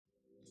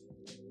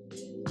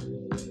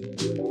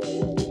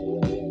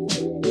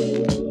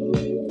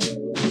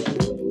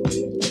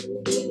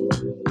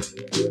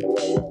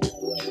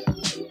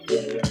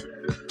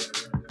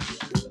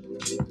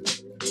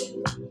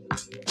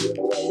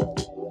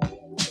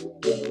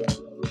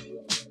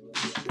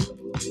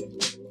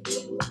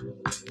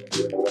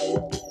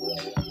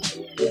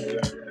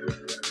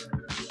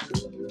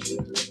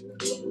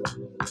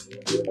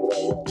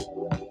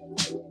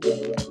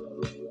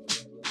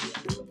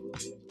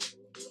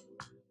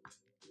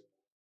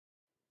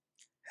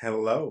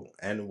Hello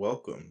and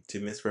welcome to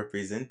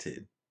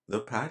Misrepresented,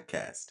 the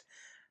podcast.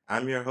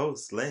 I'm your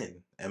host,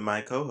 Lynn, and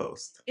my co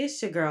host.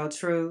 It's your girl,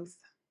 Truth.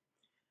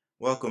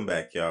 Welcome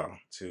back, y'all,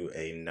 to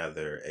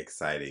another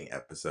exciting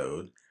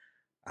episode.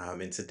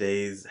 In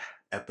today's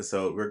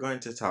episode, we're going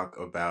to talk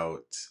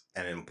about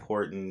an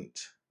important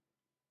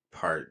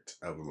part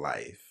of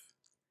life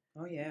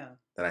Oh, yeah.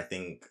 that I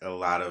think a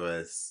lot of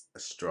us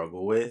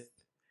struggle with.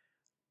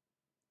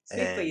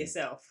 Speak for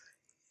yourself.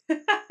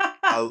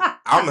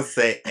 I'm gonna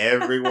say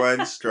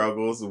everyone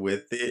struggles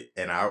with it,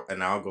 and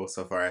I'll go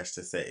so far as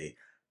to say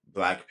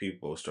Black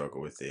people struggle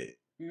with it,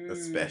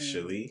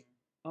 especially.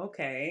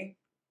 Okay.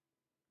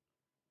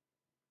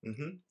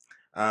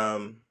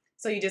 So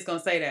you're just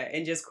gonna say that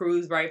and just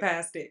cruise right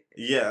past it?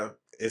 Yeah,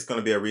 it's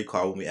gonna be a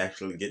recall when we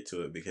actually get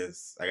to it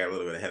because I got a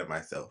little bit ahead of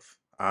myself.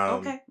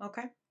 Okay.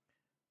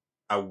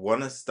 I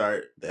want to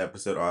start the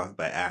episode off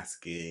by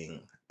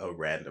asking a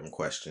random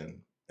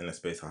question in a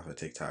space off of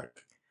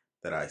TikTok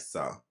that I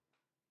saw.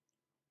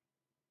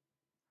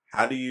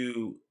 How do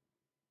you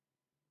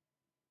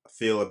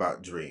feel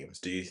about dreams?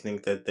 Do you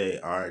think that they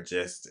are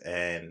just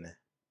an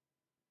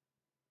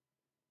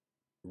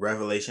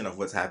revelation of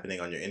what's happening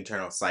on your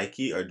internal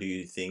psyche, or do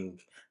you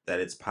think that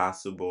it's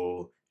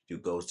possible you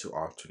go to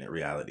alternate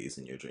realities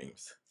in your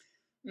dreams?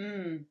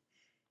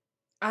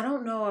 I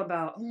don't know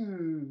about.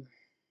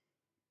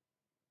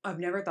 I've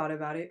never thought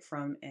about it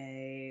from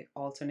a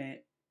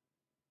alternate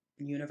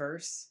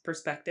universe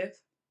perspective.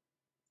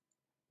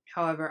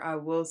 However, I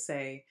will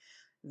say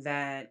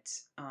that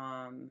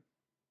I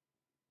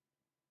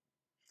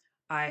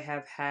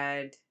have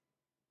had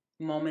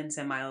moments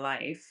in my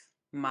life,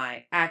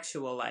 my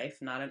actual life,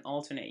 not an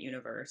alternate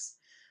universe,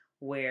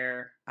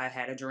 where I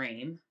had a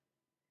dream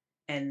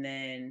and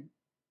then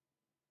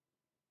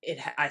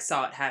I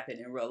saw it happen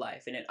in real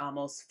life, and it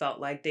almost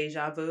felt like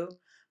deja vu.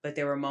 But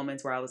there were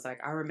moments where I was like,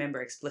 I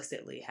remember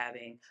explicitly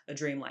having a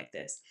dream like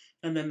this.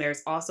 And then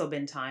there's also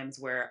been times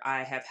where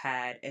I have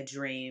had a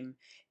dream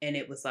and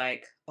it was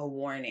like a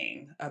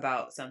warning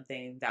about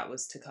something that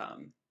was to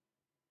come.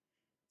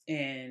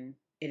 And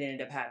it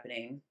ended up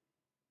happening.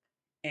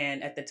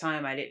 And at the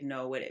time, I didn't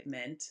know what it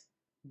meant.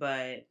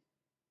 But,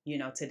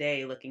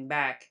 today looking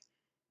back,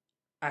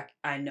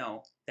 I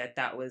know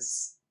that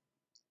was,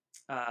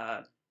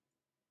 I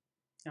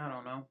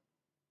don't know,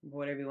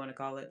 whatever you want to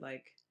call it,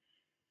 like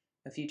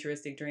a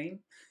futuristic dream.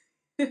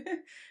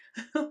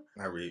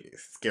 Are we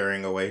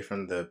scaring away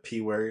from the P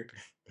word?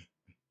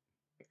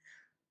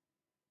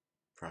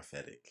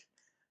 Prophetic.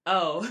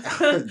 Oh,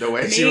 the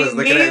way she was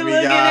looking at me,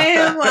 y'all.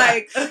 At him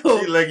like,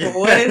 oh,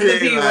 what is the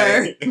P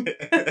word?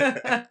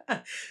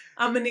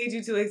 I'm gonna need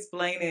you to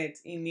explain it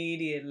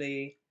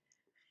immediately.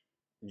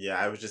 Yeah,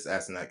 I was just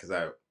asking that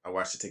because I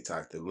watched the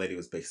TikTok. The lady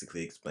was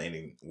basically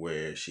explaining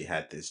where she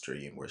had this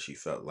dream where she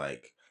felt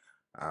like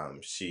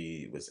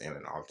she was in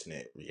an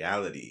alternate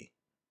reality,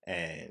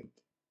 and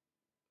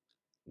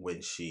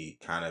when she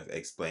kind of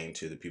explained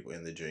to the people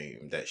in the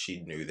dream that she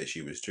knew that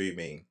she was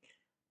dreaming,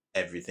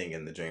 everything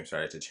in the dream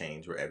started to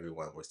change where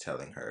everyone was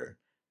telling her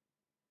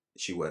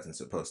she wasn't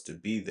supposed to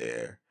be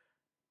there,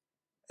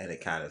 and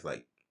it kind of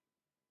like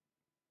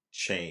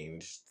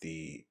changed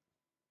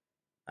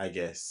I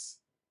guess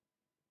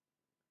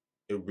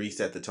it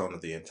reset the tone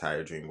of the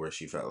entire dream where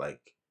she felt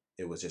like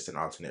it was just an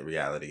alternate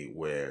reality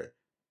where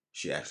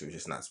she actually was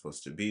just not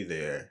supposed to be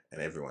there,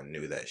 and everyone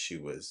knew that she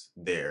was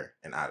there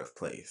and out of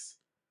place.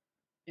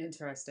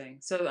 Interesting.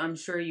 So I'm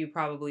sure you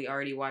probably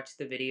already watched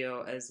the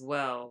video as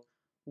well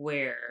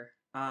where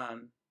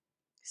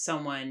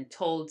someone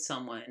told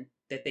someone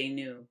that they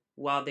knew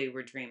while they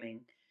were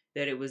dreaming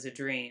that it was a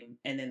dream,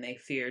 and then they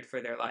feared for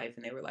their life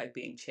and they were like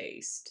being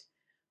chased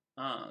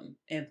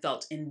and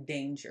felt in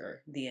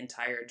danger the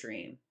entire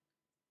dream.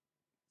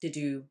 Did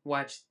you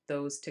watch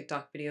those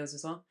TikTok videos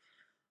as well?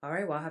 All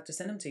right, well, I'll have to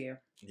send them to you.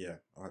 Yeah,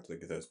 I'll have to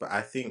look at those. But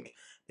I think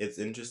it's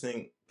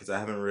interesting because I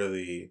haven't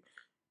really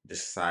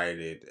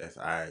decided if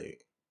I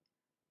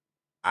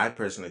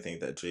personally think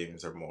that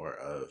dreams are more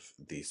of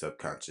the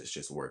subconscious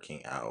just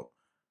working out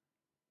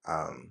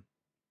um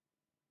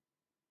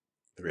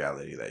the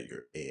reality that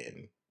you're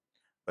in.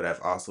 But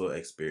I've also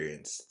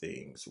experienced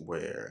things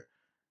where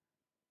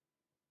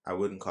I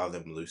wouldn't call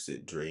them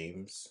lucid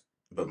dreams,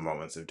 but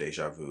moments of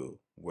deja vu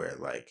where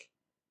like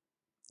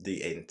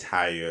the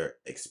entire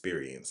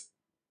experience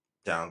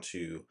down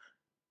to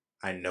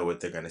I know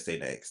what they're gonna say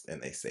next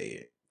and they say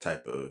it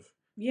type of.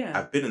 Yeah.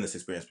 I've been in this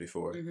experience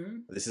before.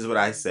 This is what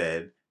I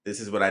said.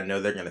 This is what I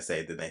know they're gonna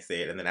say. Then they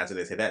say it, and then after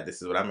they say that,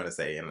 this is what I'm gonna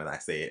say, and then I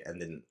say it,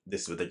 and then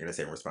this is what they're gonna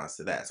say in response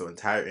to that. So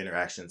entire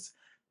interactions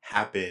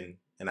happen,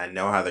 and I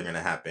know how they're gonna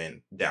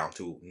happen down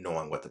to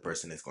knowing what the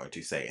person is going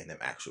to say and them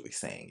actually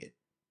saying it.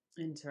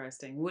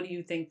 Interesting. What do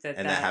you think that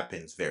and that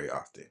happens very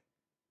often.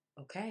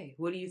 Okay.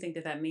 What do you think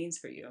that means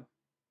for you?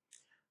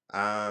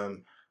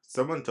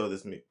 Someone told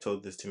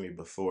this to me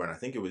before, and I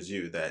think it was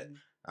you that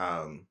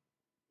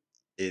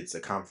it's a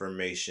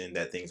confirmation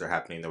that things are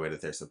happening the way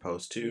that they're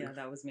supposed to. Yeah,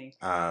 that was me.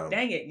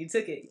 Dang it, you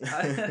took it.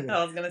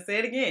 I was gonna say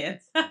it again.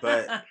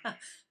 But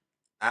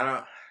I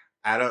don't.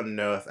 I don't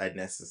know if I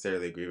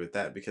necessarily agree with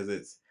that because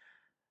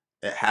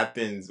it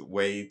happens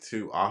way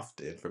too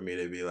often for me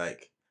to be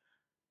like,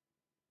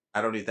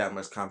 I don't need that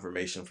much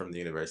confirmation from the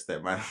universe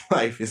that my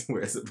life is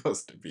where it's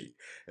supposed to be,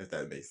 if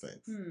that makes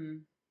sense. Hmm.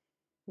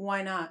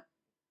 Why not?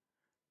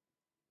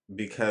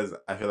 Because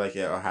I feel like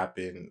it'll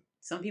happen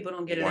Some people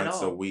don't get it at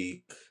once a all.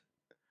 week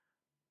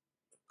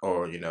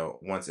or,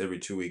 once every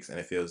 2 weeks, and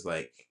it feels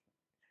like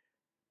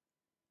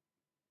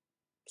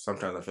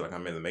sometimes I feel like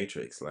I'm in the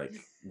matrix. Like,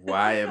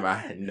 why am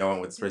I knowing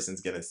what this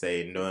person's gonna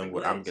say, It's a knowing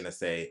what I'm glitch. gonna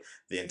say?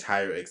 The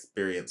entire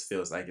experience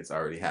feels like it's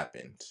already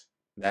happened.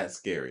 That's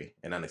scary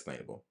and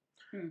unexplainable.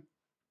 Hmm.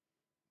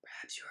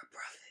 Perhaps you're a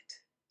prophet.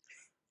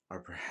 Or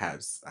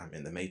perhaps I'm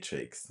in the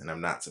matrix and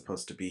I'm not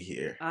supposed to be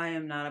here. I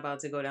am not about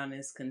to go down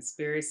this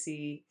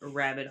conspiracy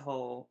rabbit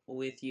hole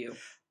with you.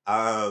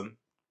 Um,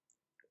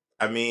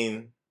 I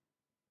mean,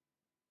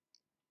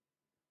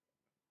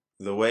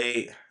 the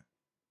way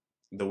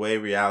the way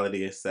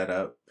reality is set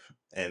up,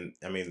 and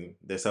I mean,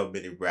 there's so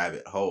many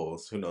rabbit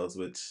holes. Who knows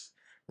which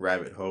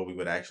rabbit hole we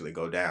would actually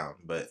go down?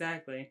 But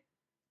Exactly.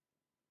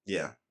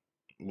 yeah,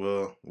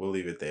 we'll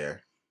leave it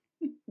there.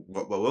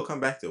 But we'll come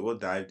back to it. We'll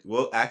dive.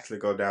 We'll actually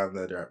go down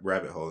the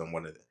rabbit hole in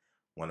one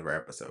of our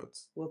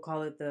episodes. We'll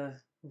call it the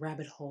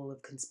rabbit hole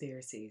of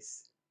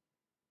conspiracies.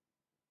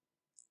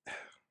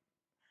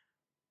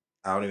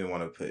 I don't even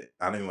want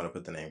to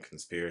put the name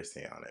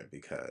conspiracy on it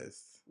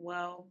because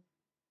Well,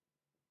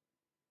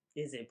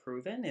 is it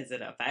proven? Is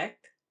it a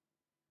fact?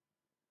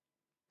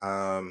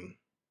 um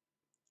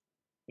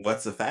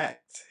what's a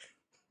fact?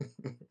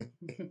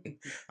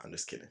 I'm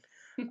just kidding.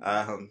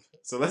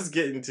 So let's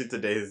get into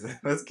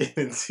let's get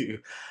into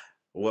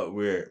what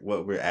we're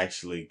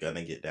actually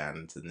gonna get down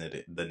into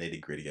the nitty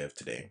gritty of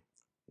today,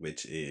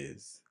 which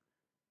is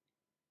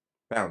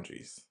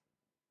boundaries.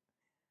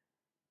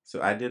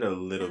 So I did a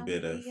little How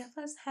bit of many of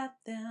us have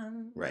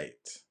them? right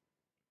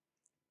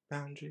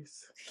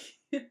boundaries.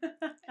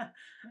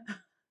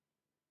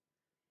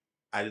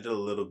 I did a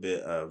little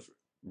bit of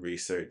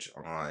research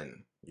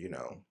on,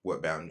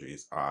 what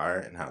boundaries are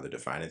and how they're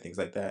defined and things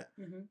like that.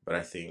 Mhm. But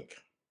I think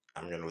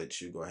I'm gonna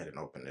let you go ahead and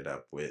open it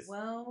up with.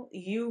 Well,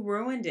 you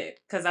ruined it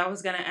because I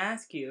was going to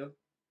ask you,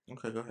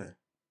 Okay, go ahead.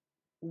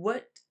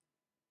 what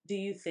do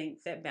you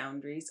think that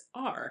boundaries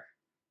are?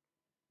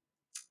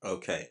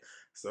 Okay,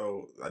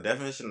 so a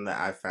definition that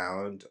I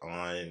found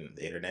on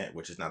the internet,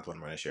 which is not the one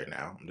I'm gonna share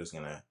now. I'm just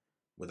gonna,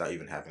 without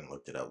even having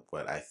looked it up,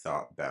 what I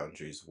thought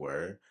boundaries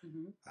were.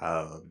 Mhm.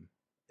 Um,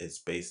 it's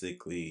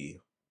basically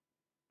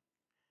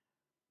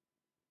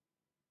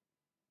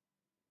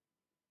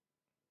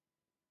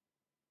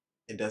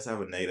it does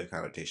have a negative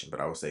connotation, but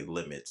I would say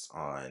limits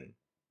on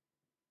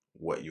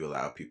what you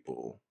allow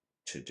people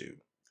to do.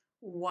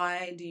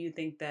 Why do you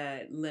think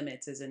that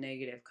limits is a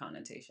negative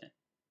connotation?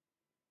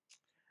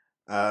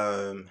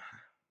 Um,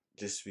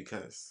 just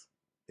because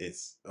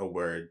it's a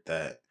word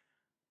that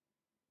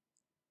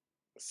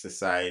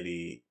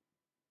society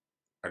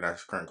or our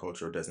current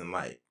culture doesn't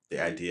like. The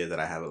Mhm. idea that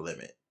I have a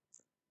limit.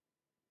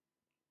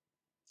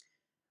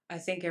 I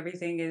think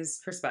everything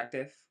is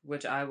perspective,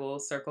 which I will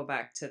circle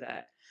back to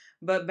that.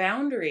 But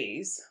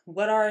boundaries,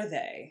 what are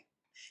they?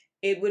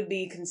 It would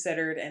be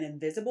considered an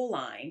invisible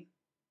line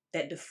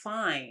that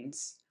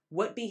defines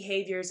what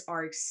behaviors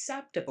are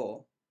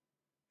acceptable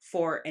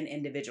for an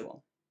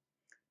individual.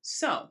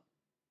 So,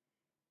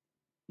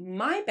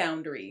 my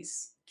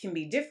boundaries can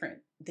be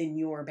different than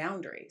your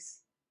boundaries.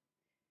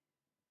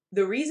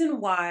 The reason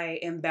why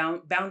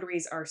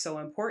boundaries are so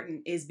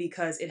important is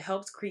because it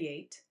helps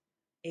create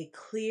a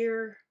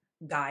clear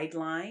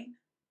guideline,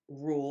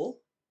 rule,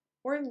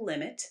 or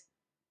limit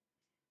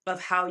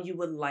of how you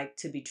would like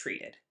to be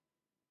treated.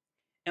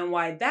 And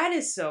why that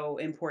is so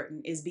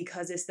important is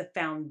because it's the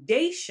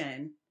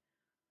foundation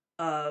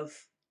of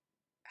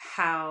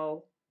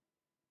how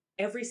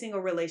every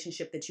single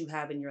relationship that you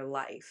have in your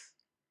life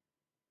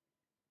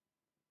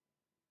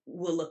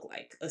will look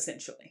like,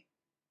 essentially,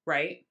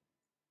 right?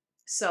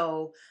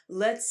 So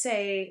let's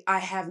say I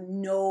have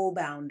no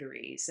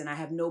boundaries and I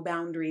have no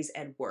boundaries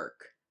at work,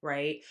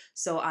 right?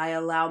 So I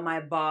allow my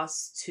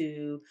boss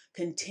to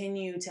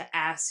continue to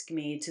ask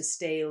me to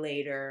stay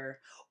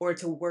later or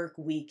to work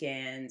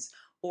weekends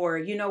or,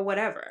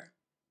 whatever.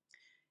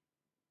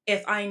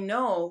 If I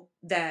know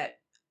that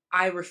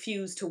I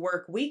refuse to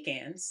work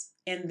weekends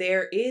and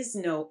there is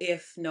no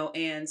if, no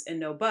ands, and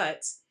no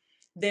buts,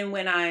 then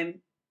when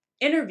I'm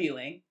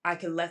interviewing, I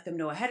can let them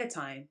know ahead of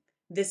time,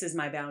 this is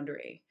my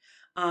boundary.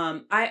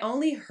 I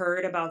only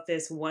heard about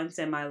this once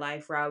in my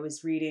life where I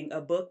was reading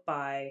a book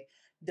by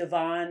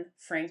Devon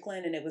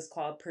Franklin and it was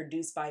called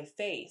Produced by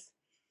Faith.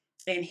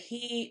 And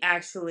he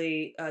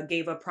actually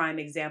gave a prime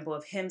example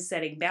of him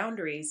setting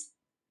boundaries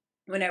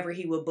whenever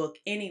he would book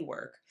any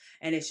work.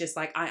 And it's just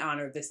like, I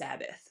honor the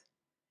Sabbath,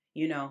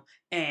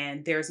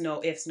 and there's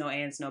no ifs, no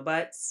ands, no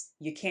buts.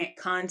 You can't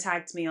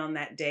contact me on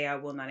that day. I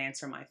will not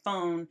answer my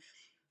phone.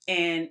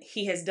 And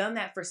he has done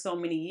that for so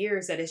many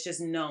years that it's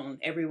just known.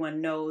 Everyone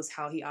knows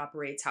how he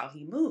operates, how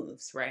he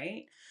moves,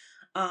 right?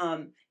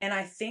 And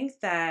I think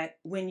that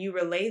when you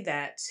relay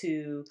that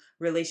to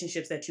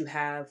relationships that you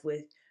have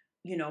with,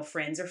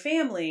 friends or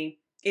family,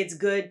 it's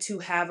good to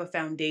have a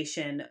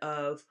foundation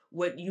of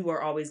what you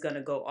are always going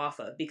to go off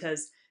of,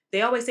 because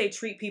they always say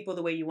treat people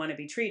the way you want to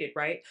be treated,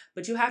 right?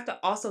 But you have to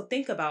also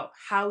think about,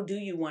 how do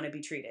you want to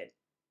be treated?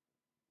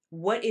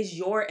 What is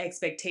your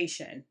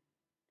expectation?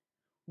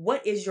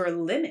 What is your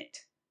limit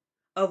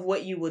of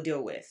what you will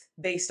deal with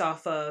based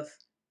off of,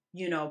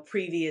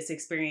 previous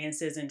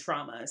experiences and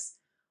traumas?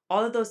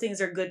 All of those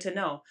things are good to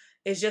know.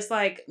 It's just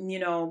like,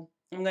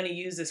 I'm going to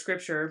use a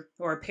scripture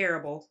or a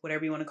parable,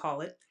 whatever you want to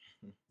call it.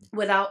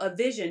 Without a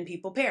vision,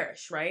 people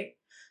perish, right?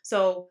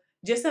 So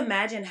just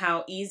imagine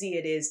how easy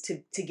it is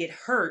to get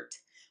hurt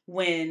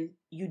when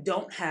you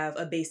don't have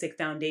a basic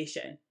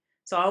foundation.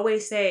 So I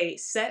always say,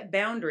 set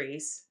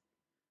boundaries,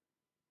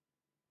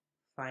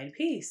 find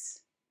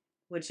peace,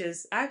 which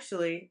is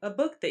actually a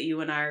book that you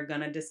and I are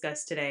going to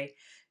discuss today.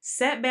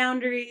 Set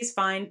Boundaries,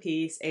 Find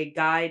Peace, A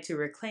Guide to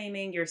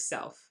Reclaiming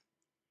Yourself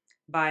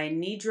by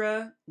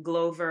Nidra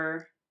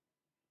Glover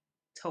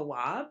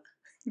Tawwab.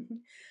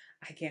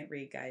 I can't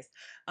read, guys.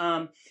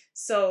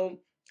 So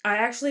I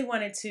actually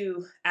wanted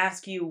to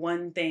ask you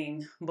one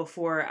thing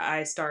before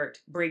I start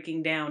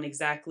breaking down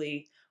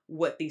exactly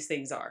what these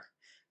things are.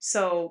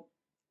 So,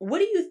 what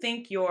do you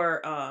think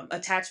your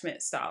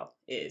attachment style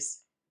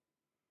is?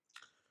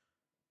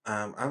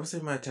 I would say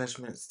my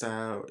attachment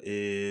style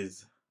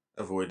is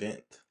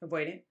avoidant.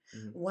 Avoidant.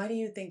 Mhm. Why do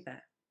you think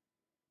that?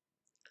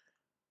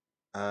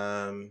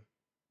 Um,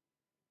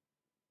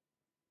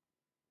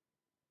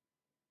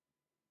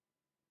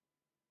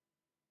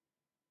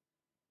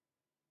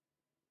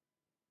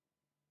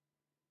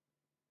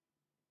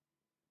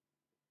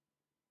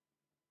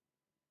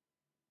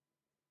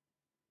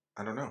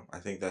 I don't know. I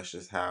think that's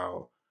just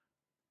how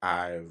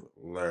I've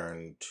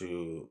learned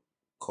to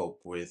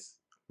cope with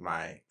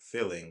my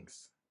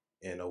feelings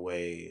in a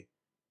way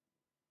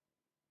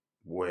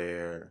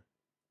where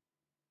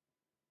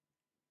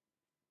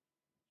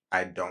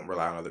I don't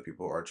rely on other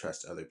people or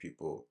trust other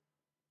people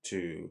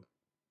to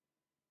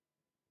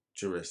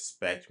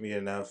respect me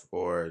enough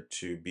or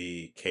to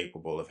be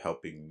capable of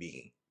helping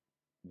me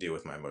deal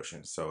with my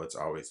emotions. So it's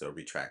always a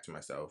retract to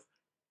myself,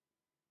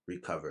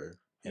 recover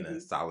in a Hmm.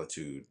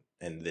 solitude,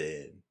 and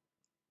then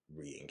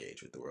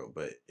re-engage with the world.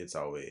 But it's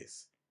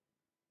always,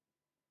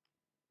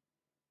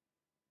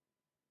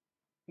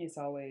 It's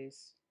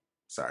always.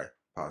 sorry,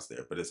 pause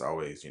there, but it's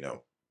always,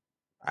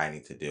 I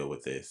need to deal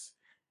with this,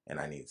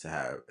 and I need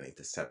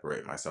to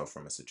separate myself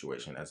from a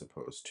situation as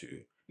opposed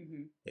to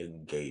Hmm.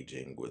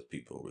 engaging with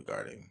people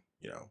regarding,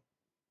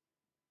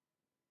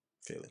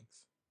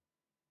 feelings.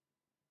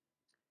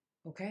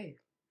 Okay.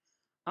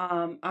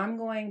 I'm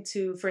going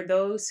to, for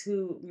those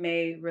who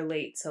may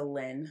relate to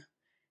Lynn,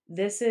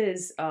 this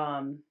is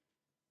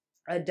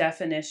a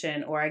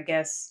definition, or I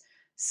guess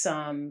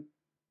some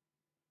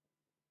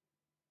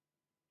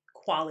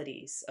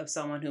qualities of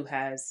someone who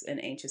has an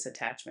anxious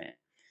attachment.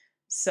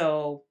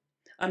 So,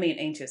 I mean,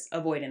 anxious,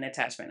 avoidant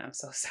attachment. I'm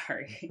so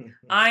sorry.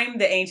 I'm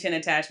the ancient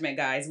attachment,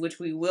 guys, which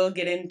we will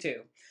get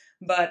into,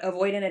 but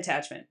avoidant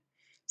attachment.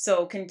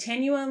 So,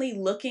 continually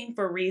looking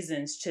for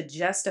reasons to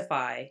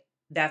justify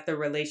that the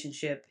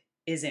relationship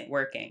isn't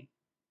working.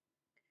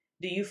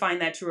 Do you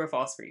find that true or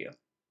false for you?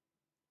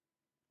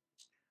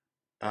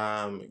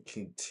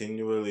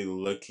 Continually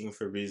looking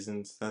for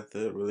reasons that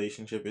the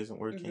relationship isn't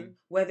working.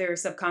 Whether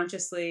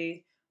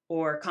subconsciously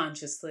or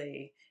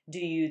consciously, do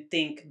you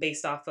think,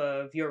 based off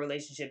of your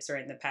relationships or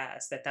in the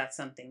past, that that's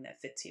something that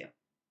fits you?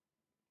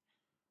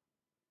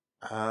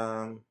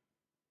 Um,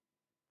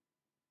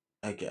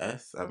 I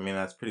guess. I mean,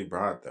 that's pretty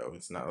broad, though.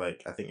 It's not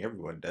like I think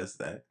everyone does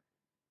that.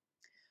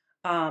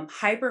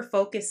 Hyper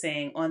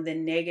focusing on the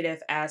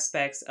negative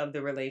aspects of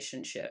the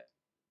relationship.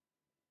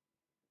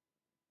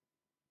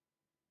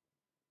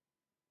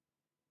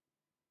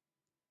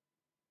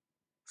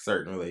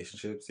 Certain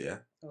relationships, yeah.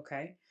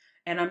 Okay.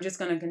 And I'm just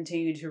going to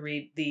continue to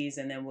read these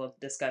and then we'll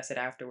discuss it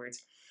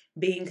afterwards.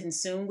 Being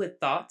consumed with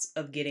thoughts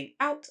of getting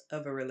out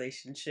of a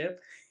relationship.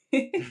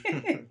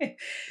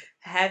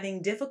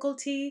 Having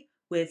difficulty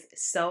with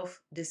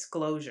self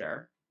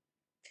disclosure.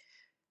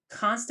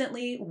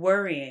 Constantly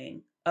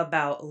worrying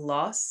about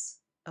loss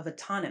of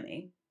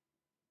autonomy.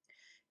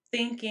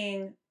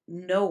 Thinking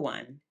no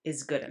one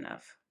is good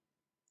enough.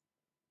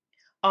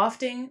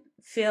 Often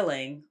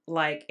feeling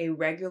like a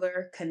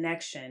regular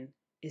connection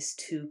is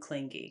too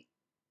clingy.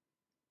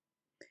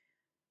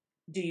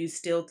 Do you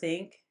still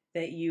think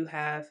that you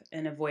have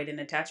an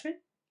avoidant attachment?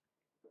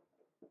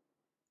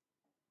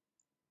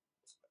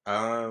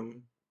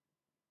 um,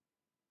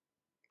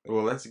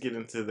 well, let's get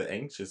into the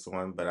anxious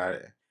one, but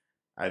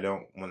I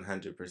don't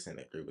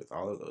 100% agree with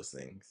all of those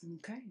things.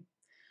 Okay.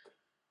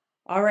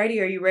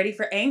 Alrighty, are you ready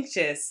for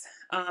anxious?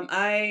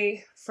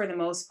 I, for the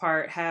most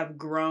part, have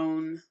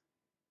grown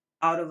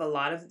out of a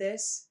lot of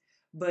this,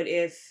 but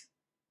if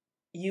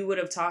you would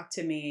have talked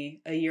to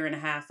me a year and a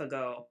half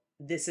ago,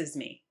 this is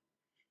me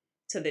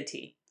to the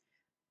T.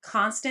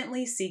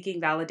 Constantly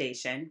seeking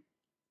validation,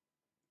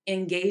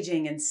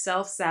 engaging in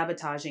self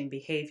sabotaging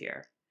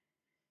behavior,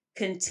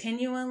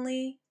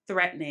 continually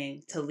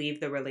threatening to leave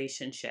the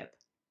relationship,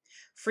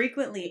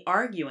 frequently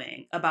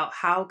arguing about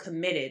how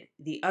committed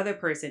the other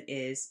person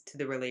is to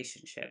the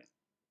relationship,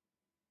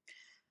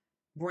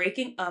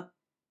 breaking up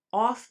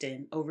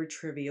often over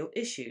trivial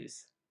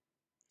issues,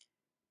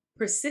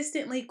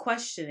 persistently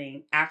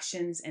questioning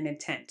actions and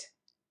intent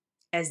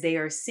as they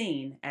are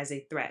seen as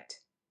a threat,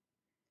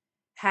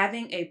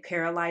 having a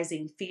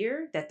paralyzing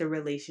fear that the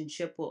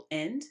relationship will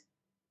end,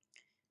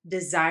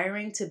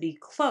 desiring to be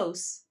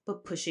close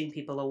but pushing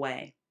people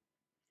away,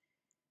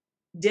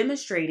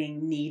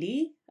 demonstrating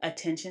needy,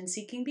 attention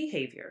seeking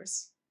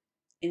behaviors,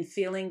 and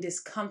feeling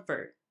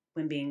discomfort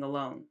when being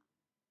alone.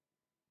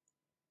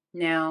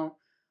 Now,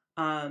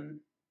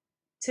 um,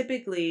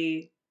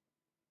 typically,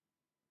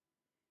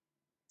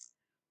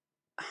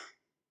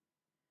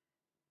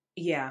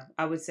 yeah,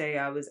 I would say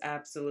I was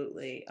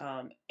absolutely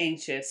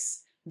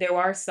anxious. There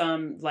are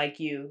some like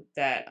you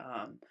that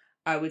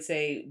I would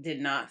say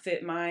did not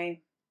fit my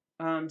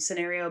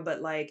scenario,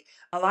 but like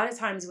a lot of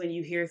times when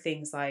you hear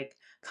things like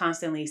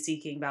constantly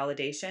seeking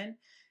validation,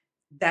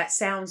 that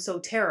sounds so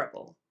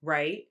terrible,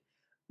 right?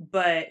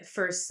 But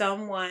for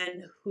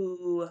someone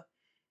who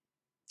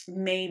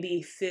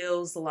maybe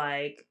feels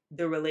like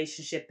the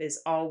relationship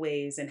is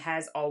always and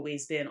has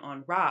always been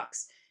on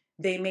rocks,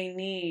 they may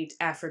need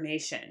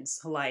affirmations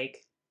like,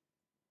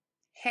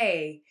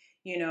 hey,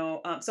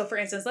 so for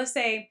instance, let's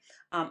say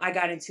I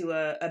got into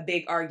a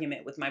big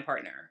argument with my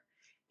partner,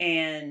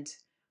 and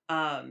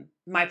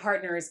my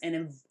partner is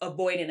an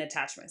avoidant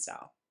attachment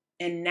style.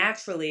 And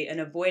naturally, an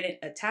avoidant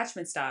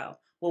attachment style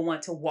will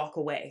want to walk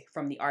away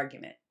from the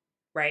argument,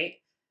 right?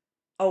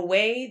 A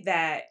way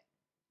that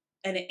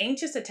an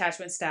anxious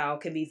attachment style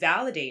can be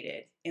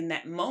validated in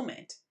that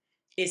moment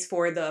is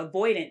for the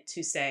avoidant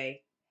to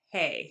say,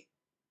 hey,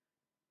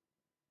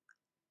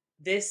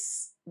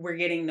 we're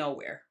getting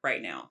nowhere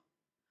right now.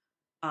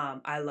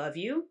 I love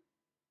you.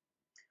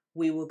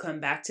 We will come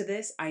back to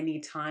this. I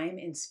need time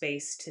and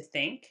space to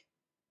think.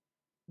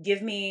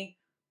 Give me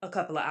a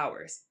couple of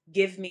hours.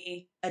 Give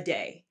me a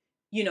day.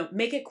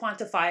 Make it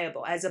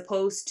quantifiable as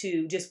opposed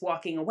to just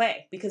walking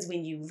away. Because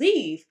when you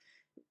leave,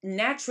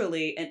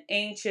 naturally, an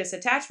anxious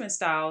attachment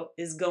style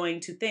is going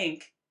to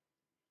think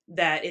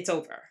that it's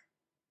over.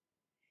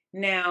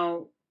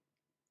 Now,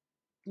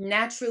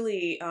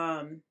 naturally,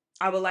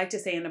 I would like to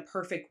say in a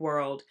perfect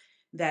world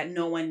that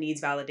no one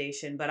needs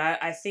validation, but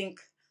I think,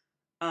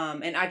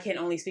 and I can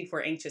only speak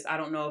for anxious. I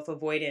don't know if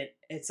avoidant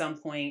at some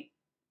point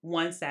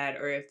wants that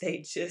or if they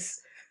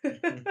just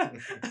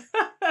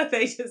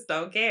they just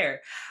don't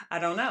care. I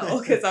don't know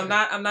because I'm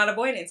not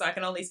avoidant, so I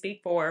can only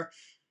speak for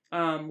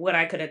what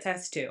I could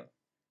attest to.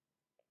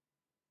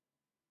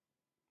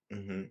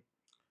 Hmm.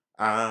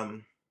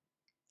 Um,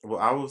 well,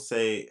 I will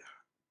say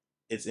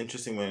it's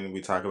interesting when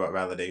we talk about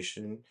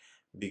validation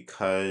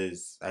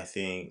because I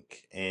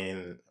think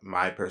in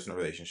my personal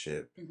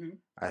relationship, Hmm.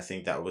 I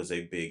think that was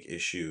a big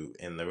issue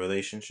in the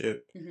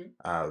relationship. Hmm.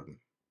 Um,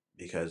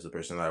 because the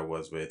person that I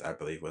was with, I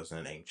believe, was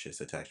an anxious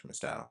attachment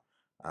style,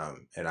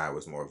 and I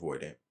was more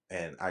avoidant.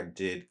 And I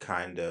did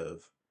kind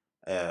of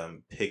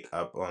pick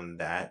up on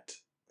that.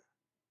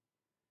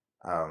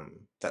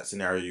 That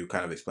scenario you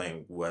kind of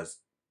explained was,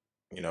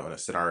 in a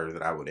scenario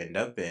that I would end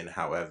up in.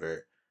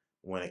 However,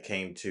 when it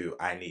came to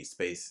I need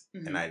space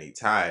and Hmm. I need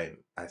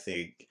time, I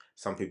think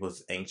some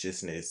people's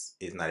anxiousness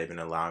is not even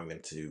allowing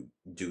them to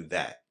do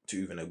that,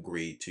 to even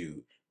agree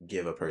to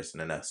give a person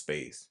enough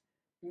space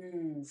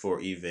Mm, for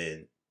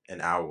even an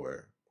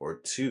hour or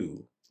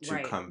two to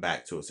right. come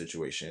back to a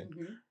situation.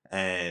 Hmm.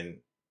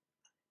 And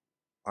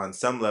on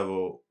some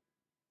level,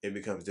 it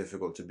becomes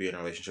difficult to be in a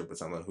relationship with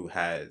someone who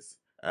has,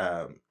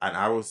 and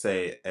I will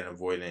say an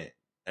avoidant,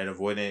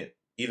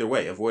 either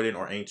way, avoidant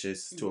or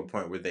anxious to a Hmm.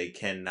 point where they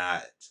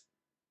cannot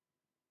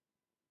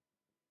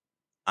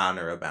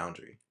honor a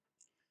boundary.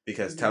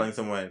 Because Hmm. telling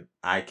someone,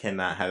 I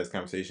cannot have this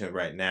conversation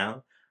right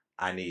now,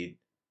 I need,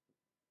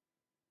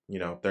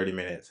 30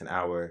 minutes, an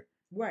hour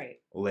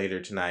Right.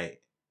 later tonight,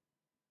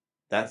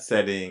 that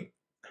setting,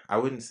 I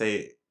wouldn't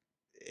say,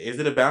 is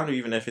it a boundary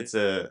even if it's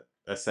a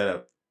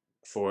setup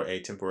for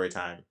a temporary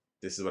time?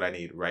 This is what I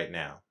need right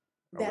now.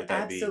 Or That would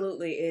that be?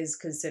 absolutely is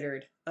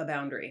considered a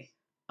boundary.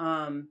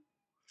 Um,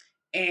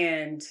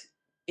 and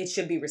it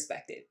should be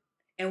respected.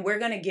 And we're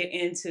going to get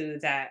into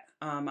that.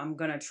 I'm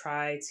going to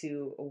try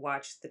to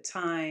watch the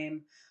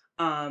time.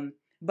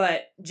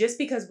 But just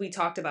because we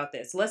talked about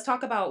this, let's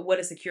talk about what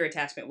a secure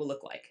attachment will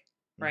look like,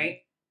 Hmm. right?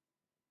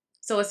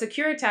 So a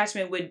secure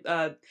attachment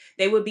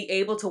they would be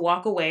able to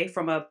walk away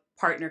from a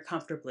partner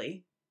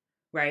comfortably,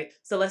 right?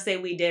 So let's say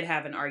we did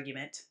have an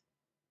argument.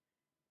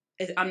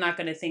 I'm not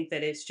going to think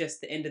that it's just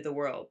the end of the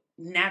world.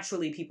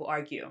 Naturally, people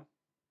argue,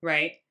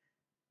 right?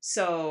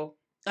 So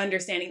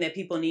understanding that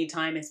people need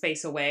time and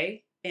space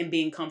away and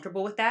being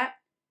comfortable with that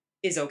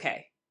is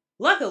okay.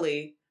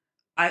 Luckily,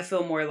 I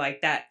feel more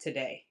like that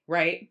today,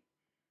 right?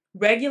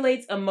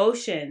 Regulates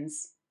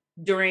emotions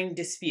during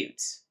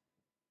disputes.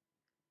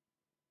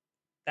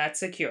 That's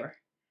secure.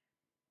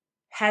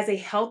 Has a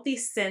healthy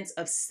sense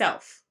of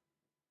self.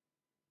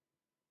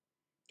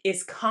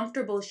 is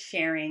comfortable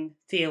sharing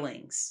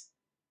feelings,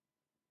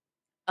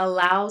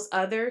 allows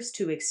others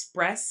to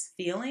express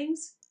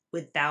feelings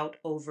without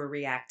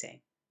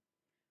overreacting.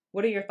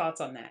 What are your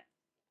thoughts on that?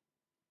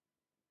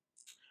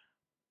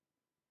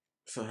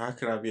 So how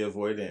can I be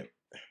avoidant?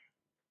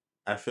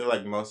 I feel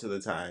like most of the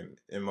time,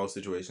 in most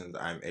situations,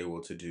 I'm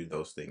able to do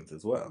those things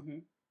as well.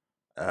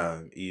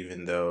 Hmm.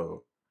 Even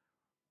though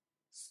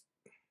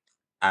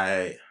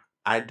I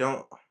I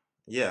don't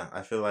yeah,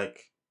 I feel like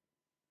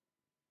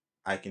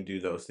I can do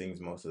those things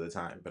most of the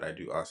time, but I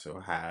do also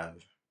have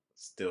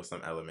still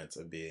some elements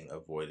of being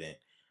avoidant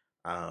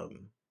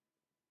um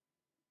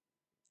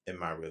in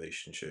my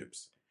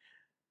relationships.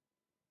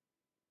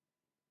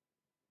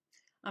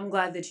 I'm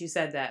glad that you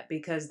said that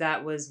because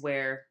that was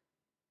where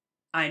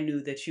I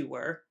knew that you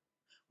were.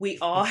 We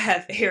all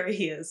have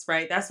areas,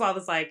 right? That's why I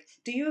was like,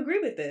 do you agree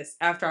with this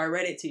after I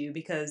read it to you?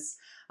 Because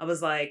I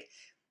was like,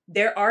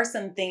 there are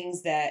some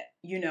things that,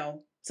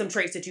 some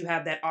traits that you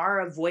have that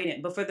are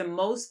avoidant, but for the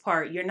most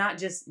part, you're not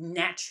just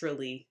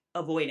naturally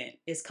avoidant.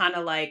 It's kind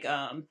of like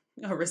a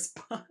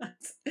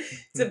response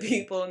to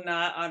people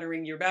not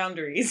honoring your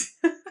boundaries.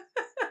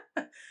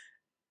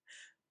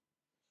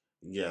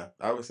 Yeah,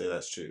 I would say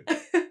that's true.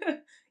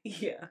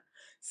 Yeah.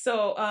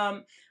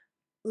 So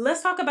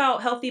let's talk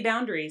about healthy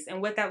boundaries and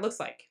what that looks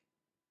like.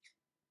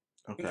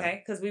 Okay.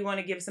 Okay. Because we want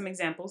to give some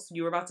examples.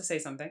 You were about to say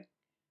something.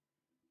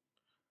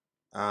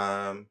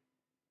 Um,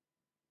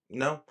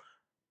 no,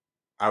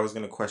 I was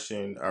gonna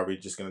question, are we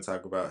just gonna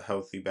talk about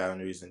healthy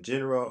boundaries in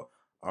general,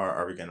 or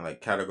are we gonna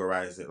like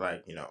categorize it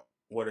like,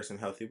 what are some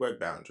healthy work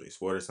boundaries?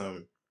 What are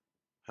some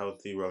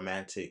healthy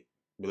romantic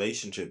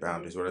relationship Mhm.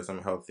 boundaries? What are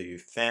some healthy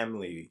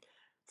family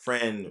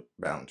friend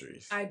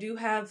boundaries? I do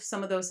have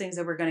some of those things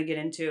that we're going to get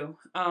into.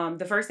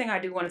 The first thing I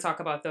do want to talk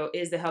about, though,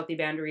 is the healthy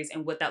boundaries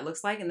and what that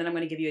looks like. And then I'm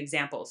going to give you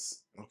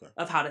examples Okay.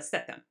 of how to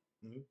set them.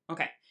 Hmm.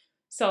 Okay.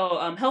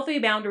 So, healthy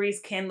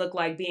boundaries can look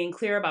like being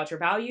clear about your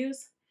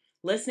values,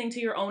 listening to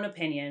your own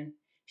opinion,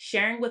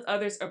 sharing with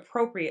others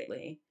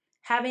appropriately,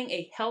 having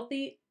a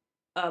healthy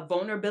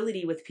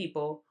vulnerability with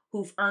people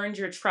who've earned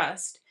your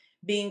trust,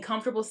 being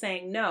comfortable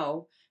saying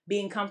no,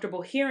 being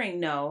comfortable hearing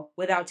no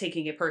without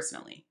taking it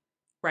personally,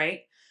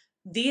 right?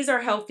 These are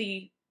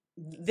healthy.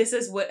 This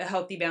is what a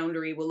healthy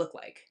boundary will look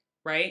like,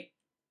 right?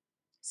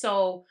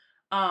 So,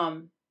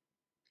 um,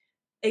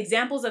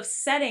 examples of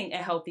setting a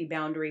healthy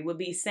boundary would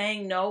be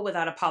saying no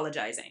without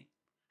apologizing.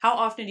 How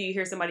often do you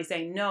hear somebody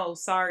say, no,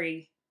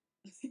 sorry?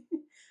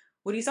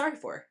 What are you sorry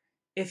for?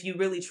 If you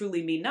really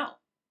truly mean no,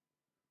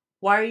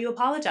 why are you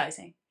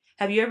apologizing?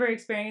 Have you ever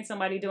experienced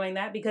somebody doing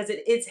that? Because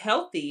it's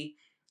healthy,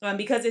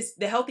 because it's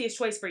the healthiest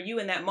choice for you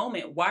in that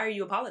moment. Why are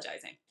you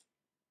apologizing?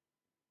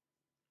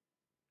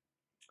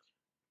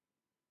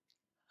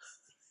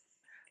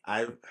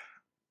 I've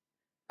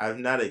I've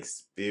not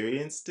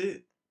experienced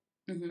it.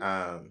 Hmm.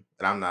 And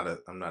I'm not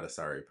a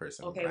sorry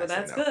person Okay, when I well say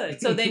that's no.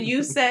 good. So then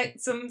you set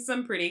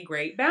some pretty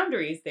great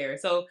boundaries there.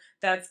 So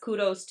that's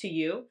kudos to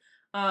you.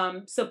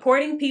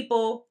 Supporting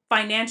people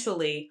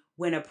financially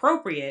when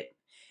appropriate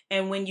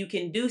and when you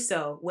can do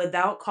so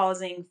without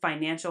causing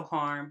financial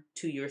harm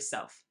to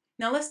yourself.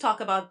 Now let's talk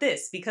about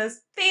this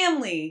because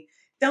family,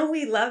 don't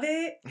we love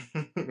it?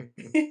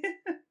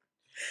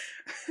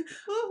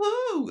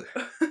 Woohoo!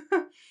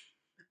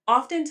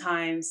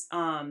 Oftentimes,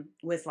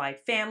 with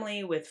like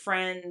family, with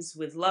friends,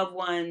 with loved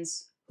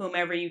ones,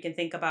 whomever you can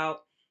think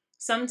about,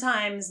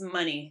 sometimes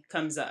money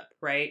comes up,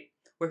 right?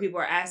 Where people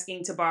are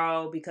asking to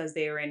borrow because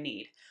they are in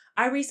need.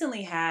 I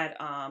recently had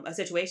a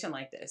situation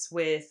like this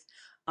with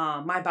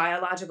my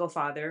biological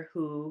father,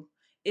 who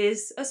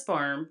is a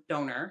sperm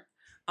donor.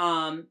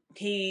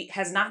 He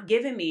has not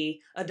given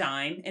me a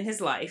dime in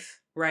his life,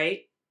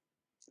 right?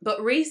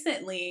 But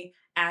recently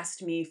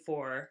asked me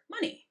for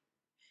money.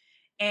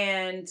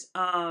 And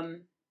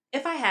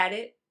if I had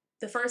it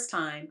the first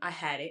time, I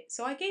had it.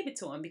 So I gave it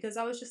to him because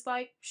I was just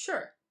like,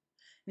 sure.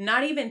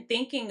 Not even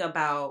thinking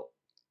about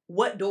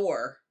what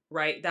door,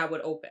 right, that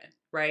would open,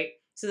 right?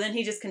 So then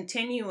he just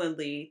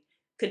continuously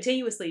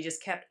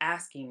just kept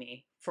asking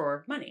me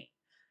for money.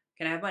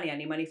 Can I have money? I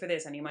need money for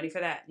this. I need money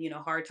for that.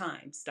 Hard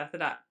times, stuff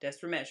it up,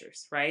 desperate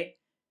measures, right?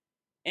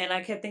 And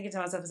I kept thinking to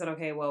myself, I said,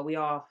 okay, well, we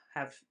all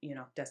have,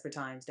 desperate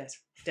times,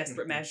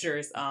 desperate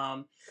measures.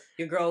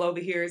 Your girl over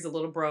here is a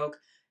little broke.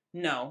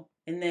 No.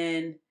 And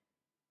then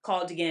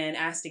called again,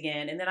 asked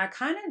again. And then I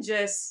kind of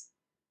just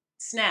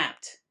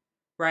snapped,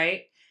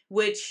 right?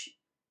 Which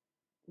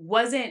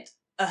wasn't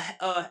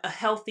a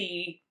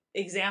healthy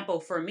example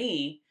for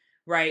me,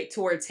 right,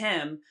 towards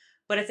him.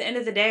 But at the end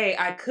of the day,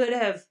 I could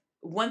have,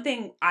 one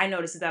thing I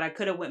noticed is that I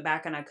could have went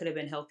back and I could have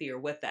been healthier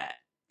with that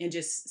and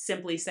just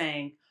simply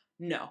saying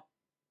no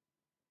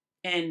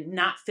and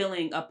not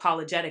feeling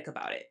apologetic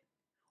about it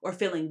or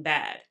feeling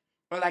bad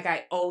or like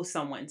I owe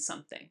someone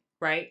something,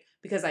 right?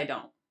 Because I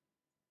don't,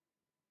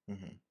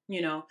 Hmm.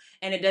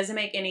 and it doesn't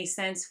make any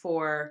sense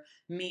for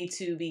me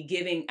to be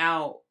giving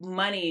out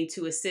money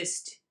to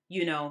assist,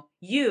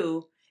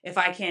 you if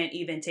I can't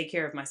even take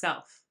care of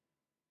myself.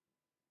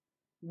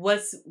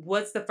 What's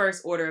the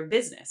first order of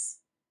business?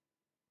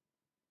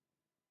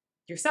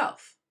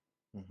 Yourself.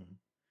 Hmm.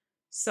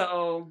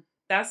 So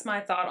that's my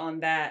thought on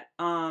that.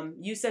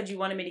 You said you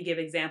wanted me to give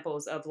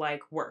examples of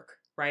like work,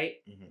 right?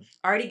 Hmm.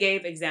 I already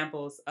gave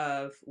examples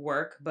of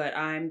work, but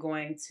I'm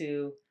going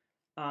to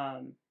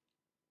um,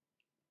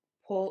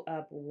 pull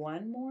up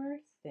one more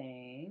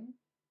thing.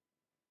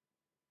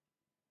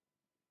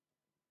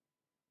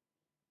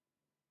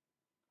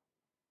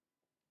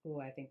 Oh,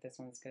 I think this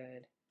one's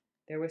good.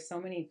 There were so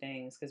many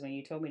things because when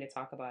you told me to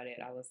talk about it,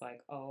 I was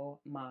like, oh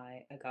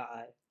my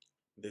God.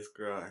 This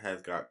girl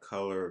has got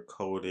color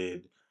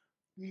coded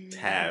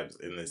tabs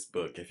in this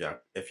book.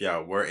 If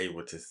y'all were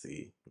able to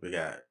see, we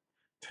got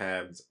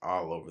tabs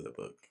all over the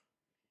book.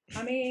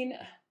 I mean,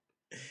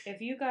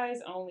 if you guys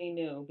only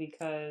knew,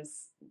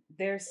 because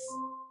there's.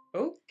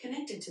 Oh,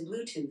 connected to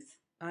Bluetooth.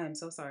 I am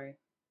so sorry.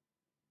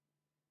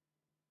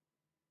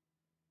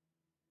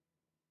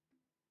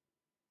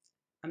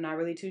 I'm not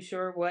really too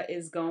sure what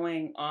is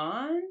going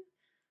on,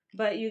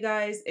 but you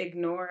guys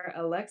ignore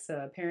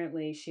Alexa.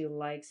 Apparently, she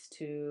likes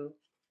to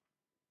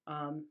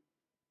um,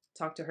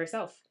 talk to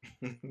herself.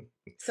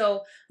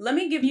 So let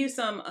me give you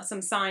some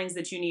signs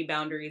that you need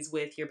boundaries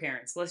with your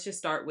parents. Let's just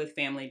start with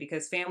family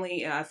because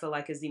family, I feel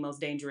like, is the most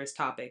dangerous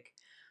topic.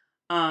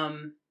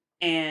 Um,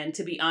 and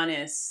to be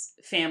honest,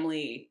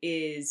 family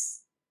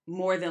is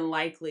more than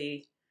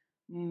likely,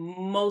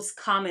 most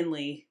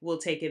commonly, will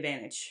take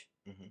advantage,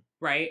 Hmm.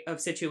 right, of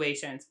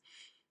situations.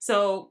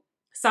 So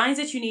signs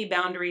that you need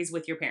boundaries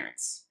with your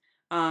parents.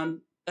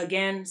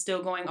 Again,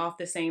 still going off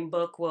the same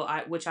book,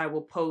 which I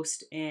will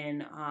post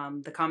in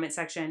the comment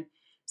section.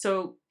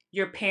 So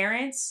your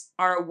parents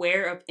are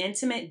aware of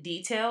intimate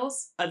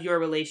details of your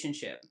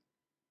relationship,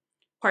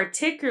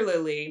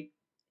 particularly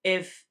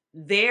if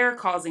they're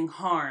causing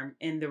harm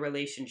in the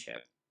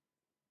relationship.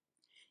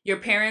 Your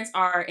parents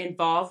are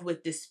involved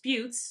with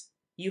disputes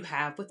you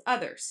have with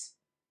others.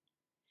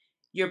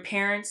 Your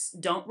parents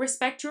don't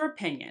respect your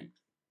opinion.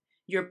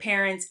 Your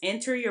parents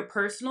enter your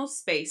personal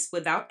space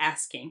without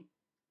asking.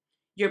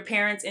 Your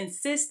parents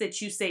insist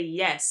that you say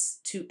yes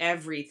to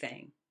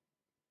everything.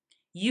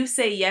 You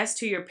say yes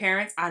to your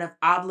parents out of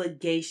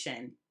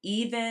obligation,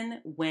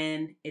 even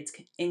when it's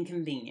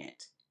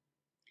inconvenient.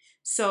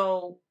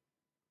 So,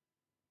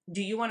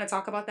 do you want to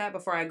talk about that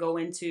before I go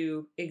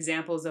into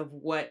examples of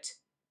what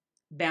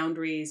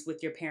boundaries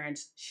with your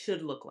parents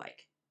should look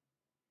like?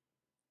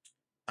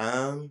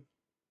 Um,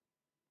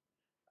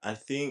 I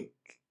think,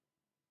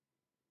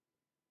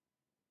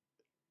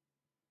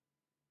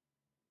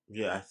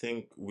 yeah, I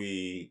think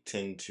we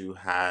tend to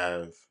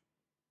have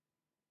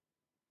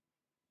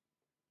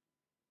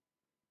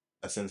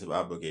a sense of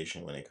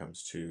obligation when it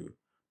comes to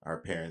our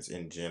parents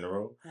in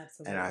general.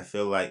 And I Absolutely.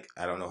 feel like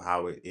I don't know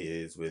how it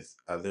is with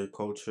other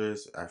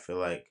cultures. I feel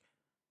like,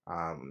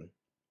 um,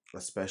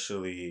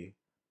 especially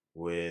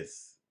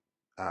with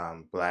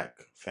black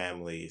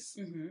families,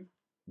 Mm-hmm.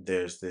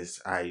 there's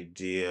this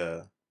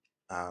idea,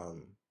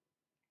 um,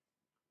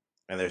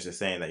 and there's this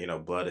saying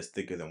that blood is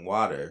thicker than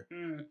water,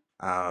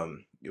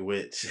 Mm.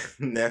 which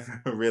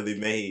never really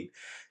made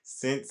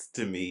sense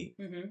to me,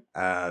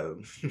 Mm-hmm.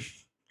 um,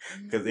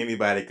 because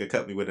anybody could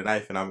cut me with a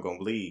knife and I'm gonna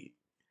bleed.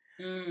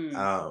 Mm.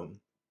 Um,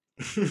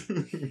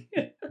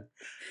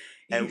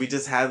 and we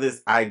just have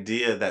this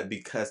idea that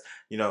because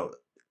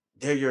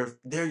they're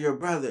your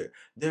brother,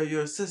 they're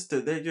your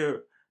sister,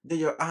 they're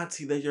your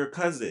auntie, they're your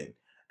cousin,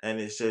 and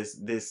it's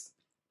just this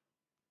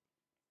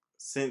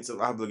sense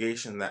of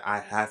obligation that I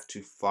have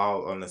to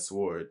fall on the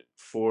sword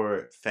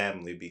for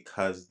family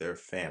because they're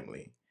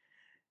family,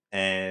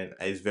 and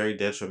it's very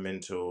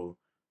detrimental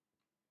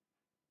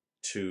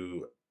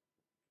to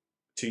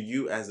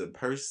you as a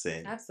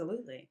person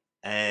Absolutely.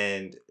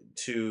 and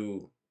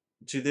to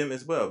them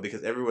as well,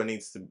 because everyone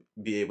needs to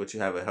be able to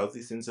have a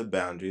healthy sense of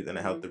boundaries and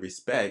a Mm-hmm. healthy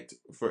respect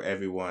for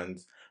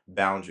everyone's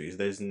boundaries.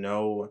 There's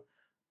no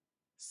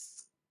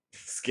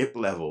skip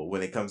level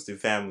when it comes to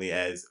family,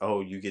 as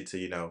oh, you get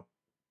to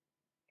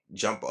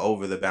jump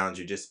over the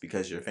boundary just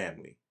because you're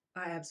family.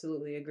 I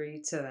absolutely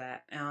agree to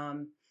that.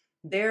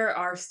 There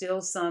are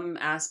still some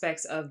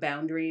aspects of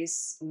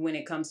boundaries when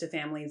it comes to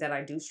family that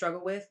I do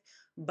struggle with,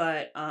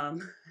 but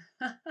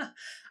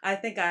I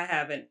think I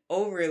have an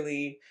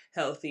overly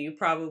healthy,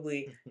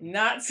 probably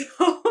not so.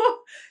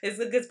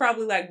 It's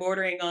probably like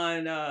bordering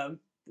on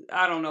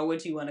I don't know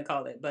what you want to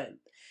call it, but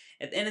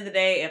at the end of the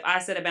day, if I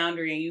set a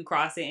boundary and you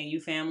cross it and you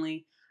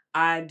family,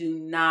 I do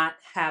not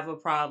have a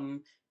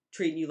problem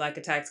treating you like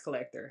a tax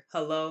collector.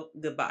 Hello,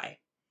 goodbye.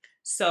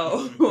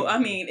 So, I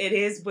mean, it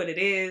is what it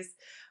is.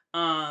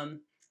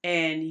 Um,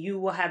 and you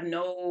will have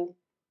no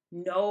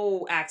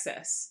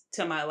access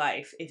to my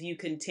life if you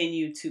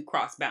continue to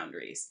cross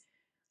boundaries.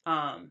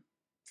 Um,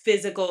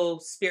 Physical,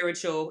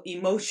 spiritual,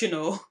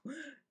 emotional.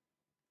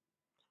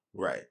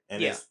 Right.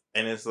 And Yeah,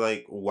 it's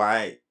like,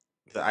 why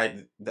the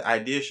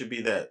idea should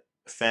be that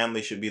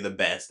family should be the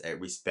best at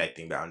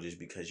respecting boundaries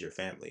because you're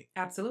family.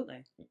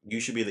 absolutely. You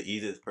should be the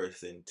easiest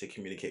person to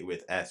communicate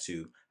with as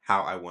to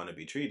how I want to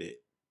be treated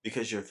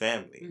because you're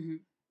family. Hmm.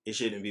 It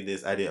shouldn't be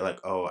this idea like,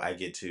 oh, I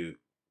get to,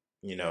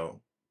 you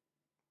know,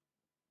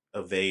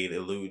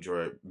 elude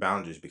your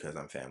boundaries because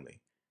I'm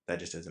family. That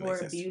just doesn't make or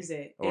sense to me. abuse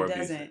it. Or It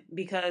abuse it. doesn't,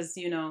 because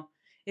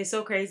it's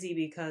so crazy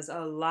because a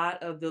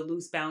lot of the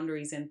loose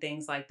boundaries and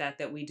things like that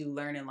that we do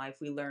learn in life,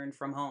 we learn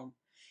from home.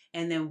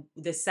 And then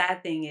the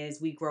sad thing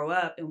is we grow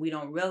up and we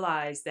don't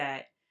realize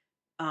that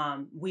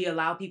we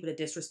allow people to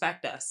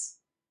disrespect us.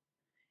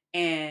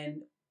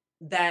 And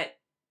that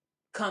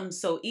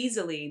comes so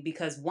easily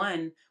because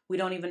one, we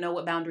don't even know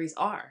what boundaries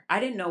are. I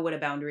didn't know what a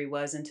boundary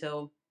was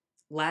until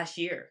last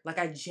year. Like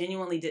I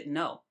genuinely didn't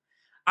know.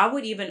 I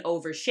would even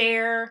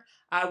overshare.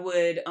 I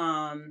would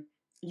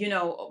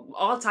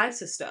all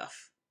types of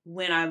stuff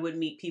when I would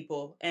meet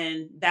people,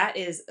 and that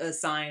is a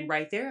sign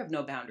right there of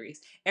no boundaries.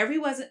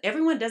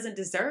 Everyone doesn't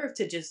deserve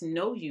to just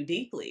know you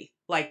deeply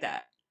like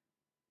that,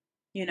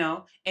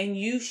 and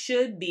you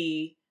should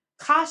be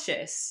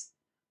cautious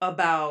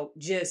about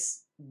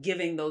just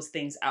giving those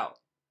things out.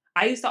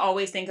 I used to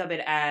always think of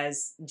it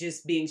as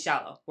just being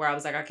shallow, where I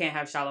was like, I can't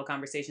have shallow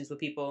conversations with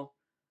people.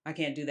 I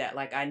can't do that.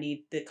 Like,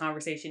 the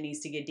conversation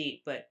needs to get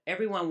deep, but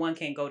one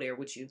can't go there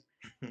with you.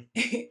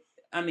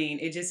 I mean,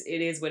 it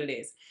is what it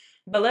is.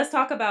 But let's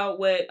talk about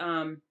what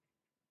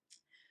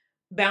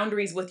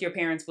boundaries with your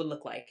parents would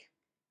look like.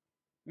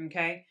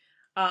 Okay.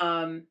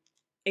 Um,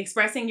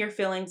 Expressing your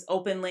feelings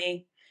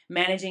openly,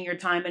 managing your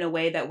time in a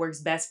way that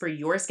works best for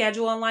your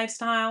schedule and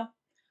lifestyle,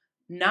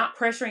 not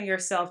pressuring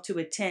yourself to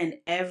attend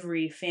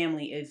every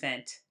family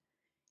event,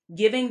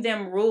 giving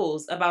them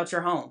rules about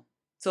your home.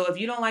 So if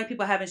you don't like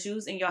people having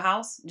shoes in your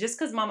house, just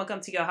because mama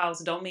come to your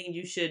house don't mean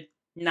you should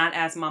not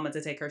ask mama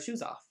to take her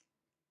shoes off,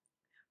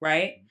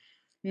 right?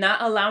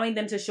 Not allowing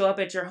them to show up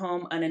at your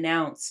home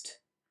unannounced,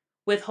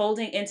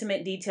 withholding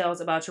intimate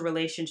details about your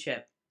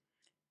relationship,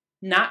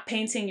 not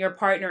painting your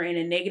partner in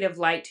a negative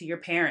light to your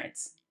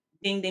parents.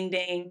 Ding, ding,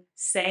 ding.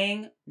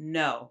 Saying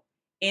no.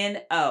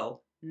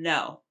 N-O.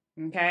 No.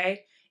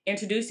 Okay?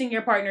 Introducing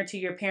your partner to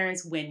your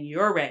parents when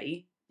you're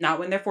ready, not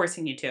when they're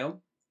forcing you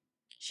to.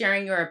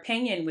 Sharing your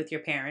opinion with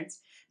your parents.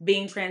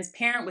 Being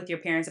transparent with your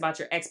parents about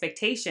your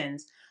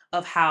expectations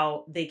of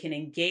how they can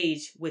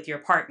engage with your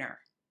partner.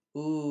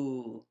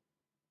 Ooh.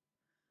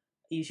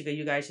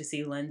 You guys should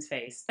see Lynn's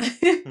face.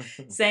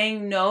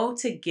 Saying no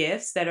to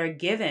gifts that are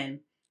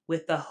given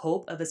with the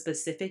hope of a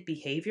specific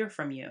behavior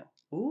from you.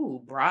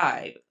 Ooh,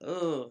 bribe.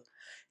 Ugh.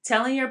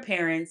 Telling your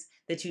parents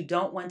that you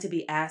don't want to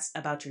be asked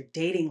about your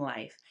dating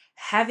life,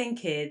 having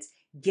kids,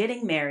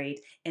 getting married,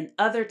 and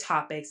other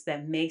topics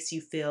that makes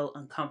you feel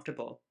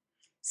uncomfortable.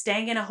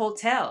 Staying in a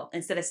hotel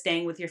instead of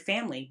staying with your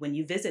family when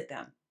you visit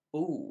them.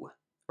 Ooh,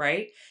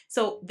 right?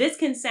 So this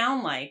can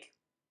sound like,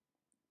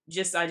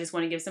 I just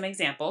want to give some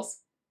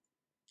examples.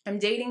 I'm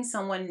dating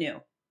someone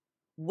new.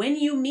 When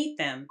you meet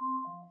them,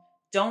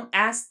 don't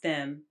ask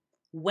them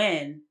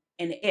when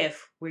and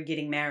if we're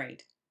getting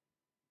married.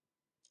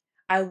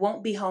 I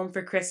won't be home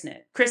for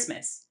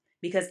Christmas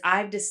because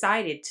I've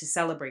decided to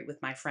celebrate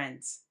with my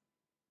friends.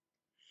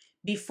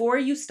 Before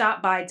you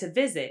stop by to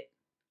visit,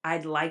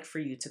 I'd like for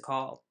you to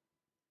call.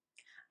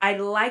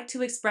 I'd like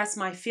to express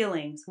my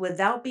feelings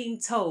without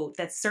being told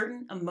that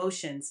certain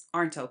emotions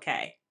aren't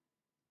okay.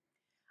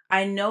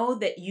 I know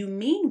that you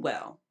mean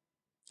well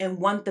and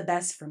want the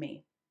best for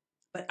me,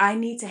 but I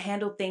need to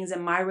handle things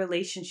in my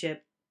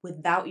relationship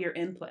without your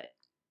input.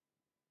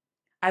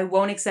 I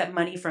won't accept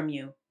money from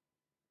you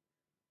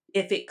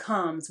if it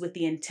comes with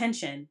the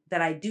intention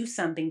that I do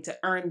something to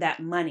earn that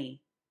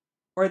money,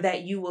 or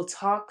that you will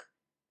talk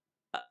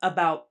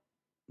about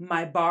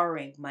my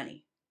borrowing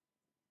money.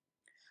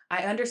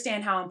 I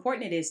understand how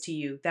important it is to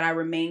you that I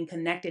remain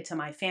connected to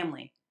my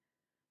family,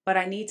 but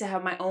I need to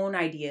have my own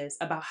ideas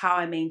about how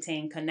I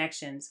maintain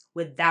connections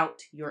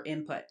without your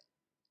input.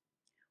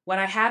 When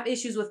I have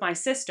issues with my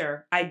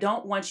sister, I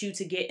don't want you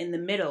to get in the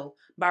middle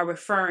by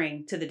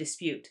referring to the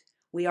dispute.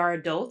 We are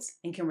adults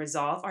and can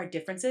resolve our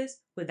differences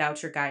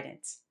without your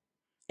guidance.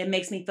 It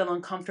makes me feel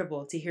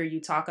uncomfortable to hear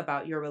you talk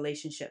about your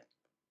relationship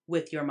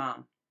with your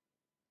mom.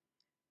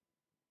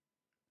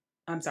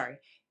 I'm sorry.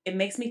 It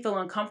makes me feel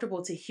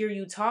uncomfortable to hear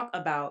you talk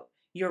about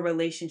your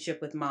relationship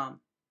with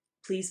mom.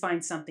 Please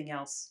find something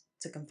else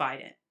to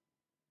confide in.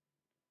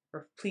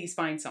 Or please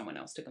find someone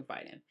else to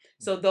confide in.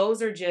 So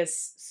those are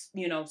just,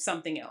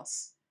 something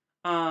else.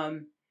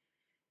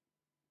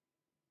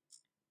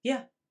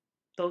 Yeah,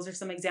 those are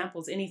some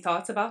examples. Any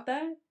thoughts about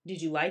that?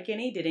 Did you like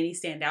any? Did any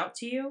stand out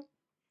to you?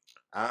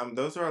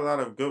 Those are a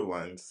lot of good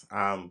ones.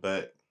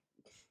 But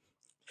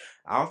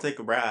I'll take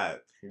a bribe.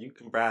 You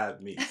can bribe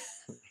me.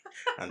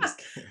 I'm just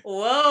kidding.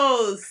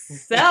 Whoa,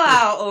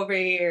 sellout over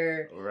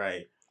here.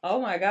 Right.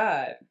 Oh my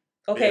God.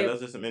 But yeah, Okay.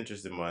 those are some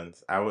interesting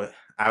ones. I would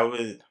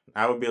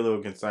be a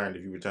little concerned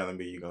if you were telling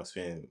me you're gonna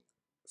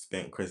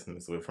spend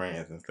Christmas with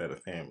friends instead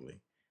of family.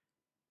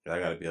 I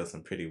gotta be on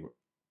some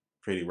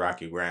pretty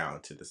rocky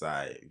ground to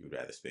decide if you'd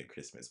rather spend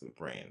Christmas with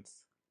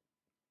friends.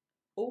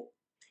 Oh.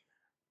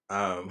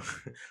 Um,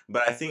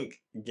 but I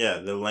think, yeah,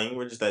 the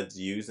language that's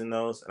used in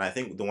those, and I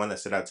think the one that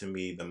stood out to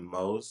me the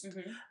most,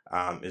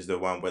 is the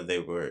one where they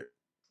were,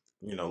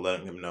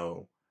 letting him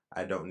know,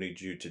 I don't need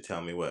you to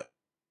tell me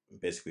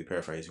basically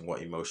paraphrasing,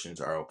 what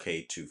emotions are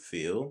okay to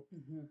feel.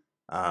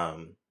 Mm-hmm.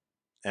 Um,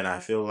 and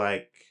I feel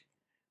like,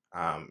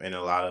 In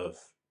a lot of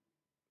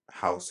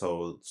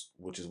households,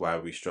 which is why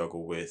we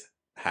struggle with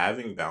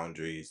having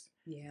boundaries,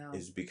 Yeah.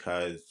 is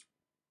because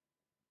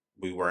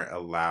we weren't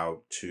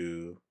allowed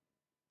to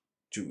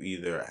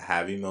either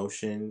have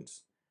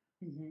emotions,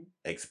 Mm-hmm.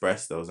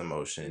 express those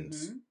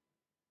emotions, Mm-hmm.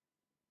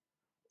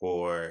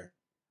 or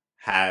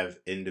have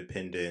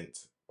independent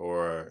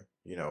or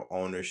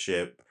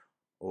ownership,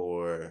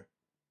 or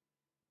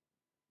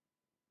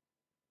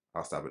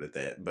I'll stop it at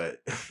that.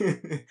 But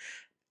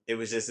it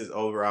was just this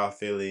overall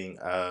feeling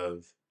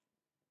of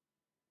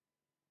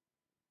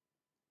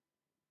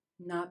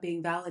Not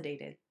being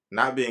validated.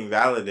 not being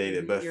validated,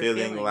 Mm-hmm. but Your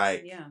feeling feelings.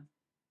 like Yeah.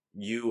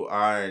 you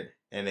are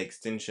an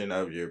extension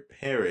of your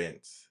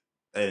parents,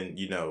 and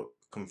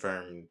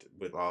confirmed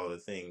with all the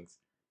things.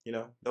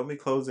 Don't be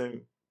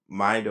closing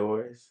my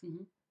doors.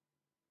 Mm-hmm.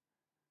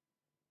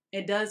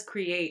 It does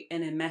create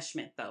an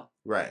enmeshment, though.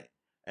 Right.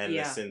 And the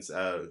Yeah. sense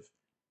of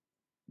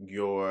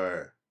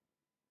your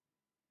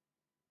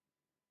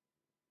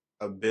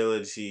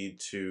ability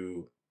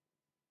to.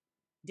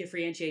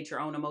 Differentiate your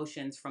own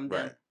emotions from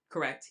Right. them.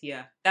 Correct.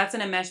 Yeah. That's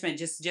an enmeshment.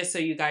 Just so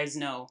you guys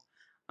know.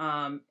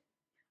 Um,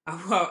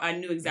 well, I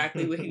knew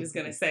exactly what he was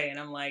gonna say, and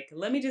I'm like,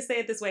 let me just say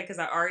it this way because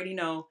I already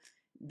know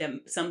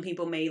that some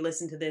people may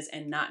listen to this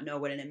and not know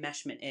what an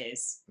enmeshment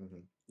is.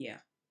 Mhm.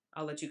 Yeah.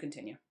 I'll let you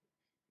continue.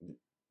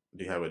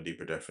 Do you have a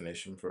deeper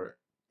definition for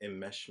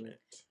enmeshment?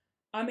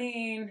 I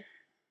mean,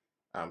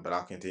 But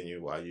I'll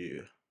continue while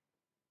you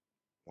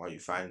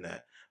find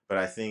that. But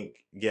I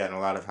think, yeah, in a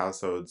lot of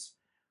households,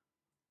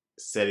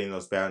 setting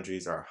those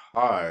boundaries are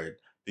hard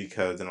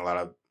because in a lot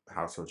of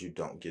households you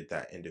don't get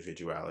that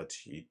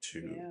individuality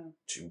to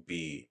yeah.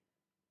 be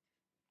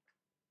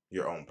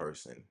your own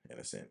person in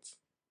a sense.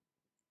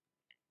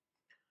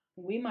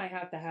 We might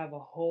have to have a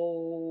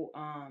whole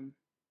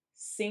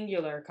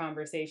singular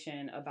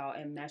conversation about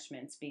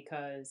enmeshments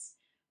because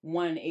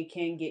one, it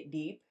can get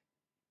deep,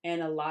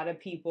 and a lot of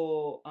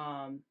people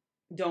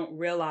don't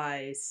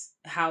realize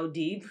how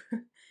deep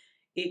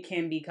it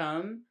can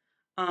become.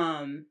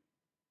 Um,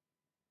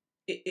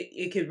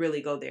 it could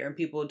really go there, and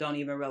people don't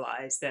even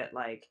realize that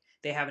like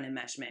they have an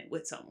enmeshment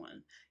with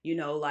someone.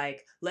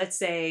 Like let's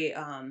say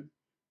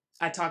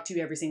I talk to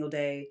you every single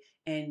day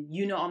and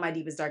you know all my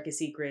deepest, darkest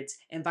secrets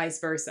and vice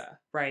versa,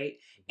 right?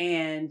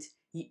 And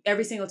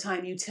every single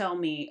time you tell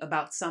me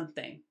about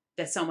something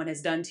that someone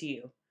has done to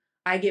you,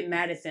 I get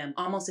mad at them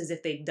almost as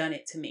if they've done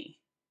it to me.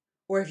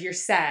 Or if you're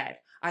sad,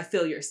 I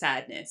feel your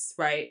sadness,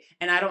 right?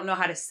 And I don't know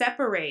how to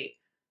separate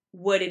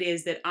what it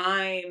is that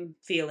I'm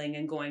feeling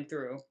and going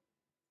through.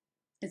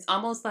 It's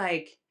almost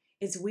like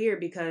it's weird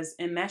because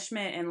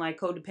enmeshment and like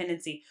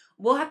codependency,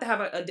 we'll have to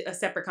have a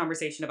separate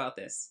conversation about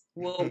this.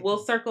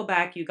 We'll circle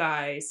back, you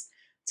guys,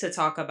 to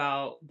talk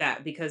about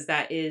that because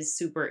that is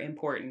super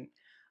important.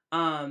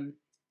 Um,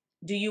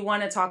 do you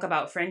want to talk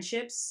about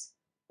friendships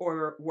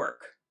or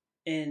work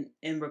in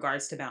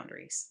regards to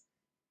boundaries?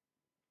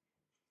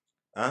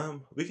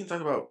 We can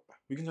talk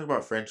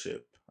about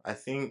friendship. I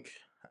think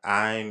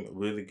I'm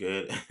really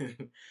good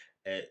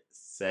at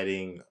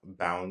setting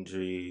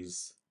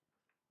boundaries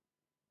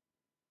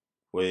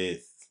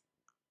with,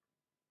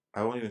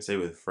 I won't even say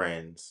with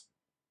friends.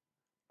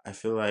 I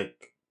feel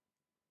like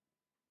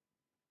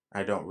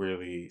I don't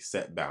really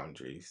set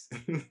boundaries.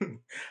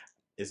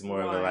 It's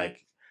more of a Why?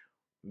 like,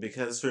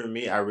 because for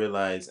me I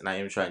realize, and I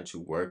am trying to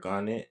work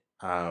on it,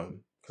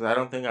 because I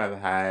don't think I've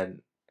had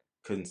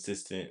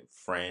consistent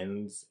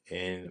friends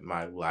in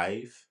my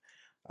life,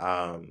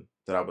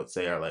 that I would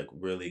say are like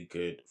really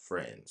good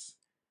friends.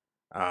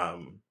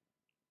 Um,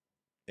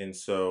 and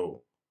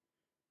so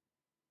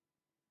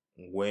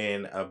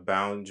when a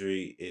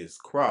boundary is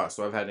crossed,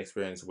 so I've had an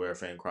experience where a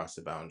friend crossed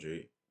a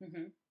boundary.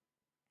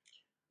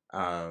 Hmm.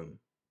 Um,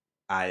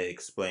 I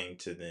explained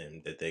to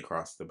them that they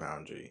crossed the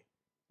boundary.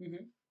 Hmm.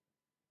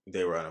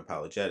 They were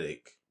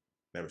unapologetic.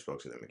 Never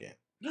spoke to them again.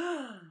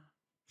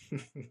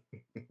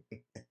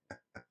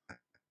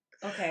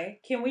 Okay.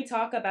 Can we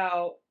talk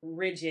about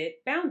rigid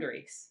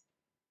boundaries?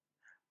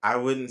 I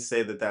wouldn't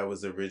say that that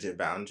was a rigid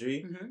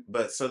boundary, Hmm.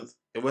 but so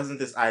it wasn't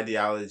this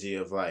ideology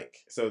of like,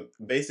 so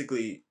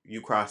basically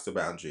you crossed the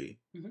boundary.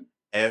 Hmm.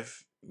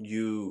 If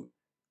you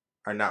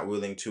are not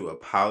willing to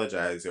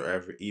apologize or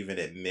ever even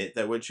admit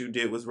that what you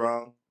did was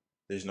wrong,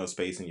 there's no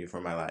space in you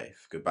for my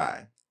life.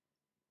 Goodbye.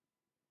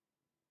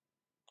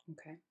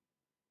 Okay.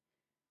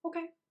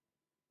 Okay.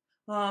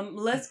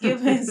 Let's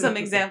give some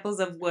examples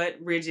of what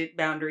rigid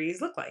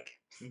boundaries look like.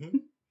 Hmm.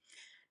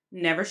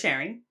 Never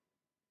sharing,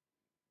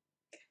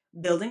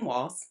 building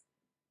walls,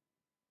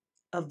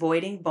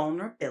 avoiding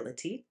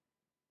vulnerability,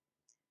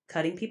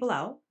 cutting people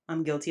out.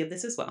 I'm guilty of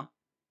this as well.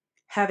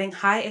 Having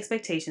high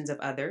expectations of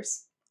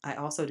others. I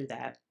also do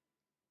that.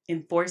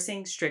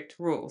 Enforcing strict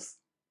rules.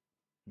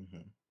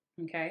 Hmm.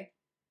 Okay.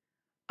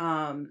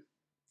 Um,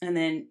 and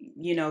then,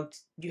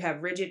 you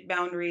have rigid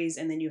boundaries,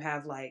 and then you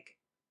have like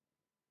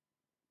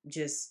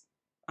just,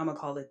 I'm going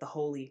to call it the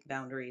holy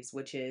boundaries,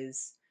 which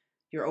is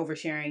you're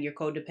oversharing, you're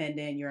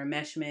codependent, you're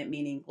enmeshment,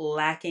 meaning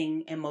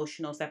lacking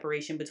emotional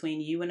separation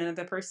between you and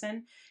another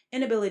person,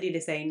 inability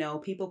to say no,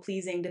 people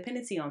pleasing,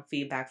 dependency on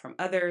feedback from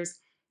others,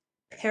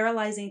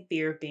 paralyzing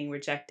fear of being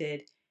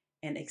rejected,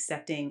 and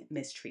accepting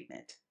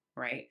mistreatment,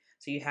 right?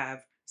 So you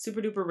have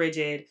super duper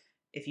rigid,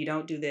 if you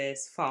don't do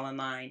this, fall in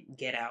line,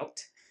 get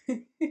out.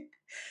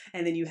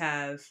 And then you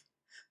have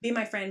be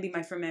my friend, be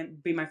my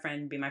friend, be my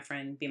friend, be my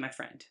friend, be my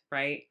friend,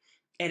 right?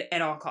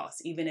 At all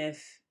costs, even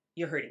if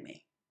you're hurting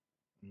me,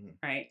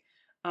 right?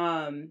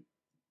 Um,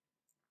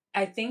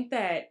 I think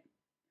that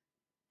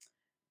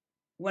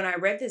when I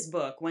read this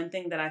book, one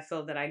thing that I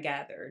feel that I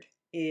gathered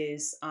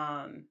is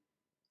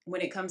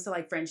when it comes to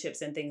like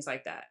friendships and things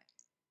like that,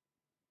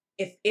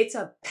 if it's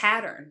a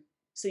pattern,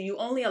 so you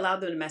only allow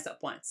them to mess up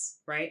once,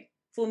 right?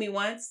 Fool me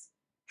once,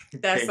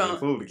 that's Can't get on.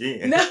 fooled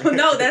again.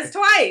 No, that's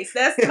twice.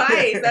 That's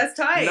twice. That's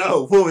twice.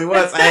 No, fool me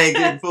once, I ain't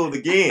getting fooled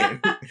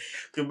again.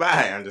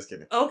 Goodbye. I'm just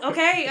kidding.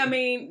 Okay, I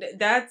mean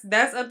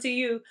that's up to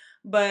you,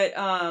 but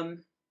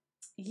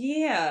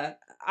yeah,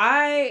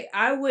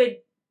 I would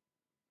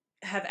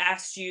have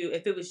asked you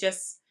if it was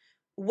just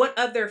what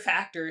other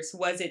factors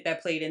was it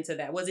that played into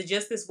that? Was it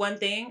just this one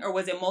thing or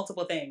was it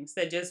multiple things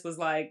that just was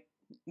like,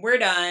 we're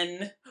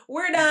done.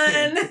 We're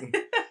done.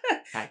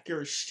 Pack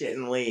your shit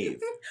and leave.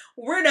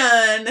 We're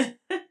done.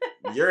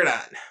 You're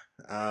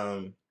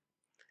done.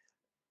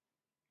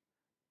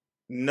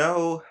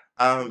 No.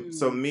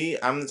 So me,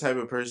 I'm the type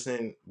of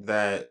person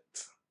that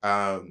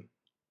in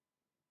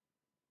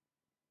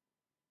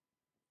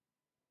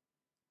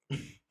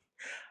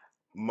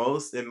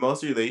most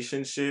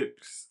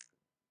relationships,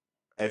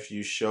 if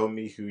you show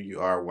me who you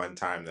are one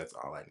time, that's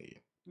all I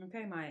need.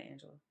 Okay, Maya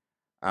Angelou.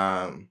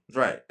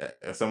 Right.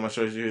 If someone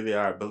shows you who they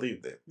are,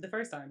 believe them. The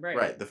first time, right?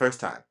 Right, the first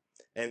time.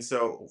 And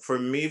so for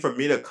me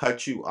to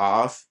cut you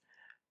off,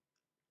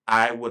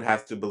 I would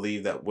have to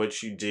believe that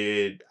what you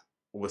did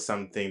was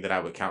something that I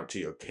would count to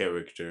your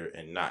character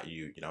and not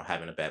you,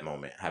 having a bad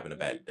moment, having a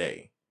bad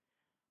day.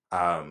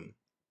 And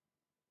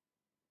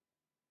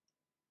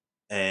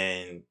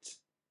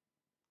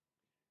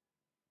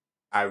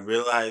I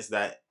realize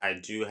that I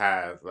do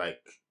have like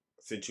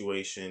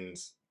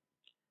situations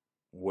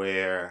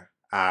where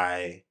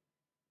I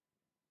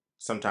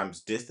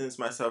sometimes distance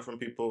myself from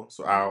people.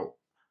 So I'll,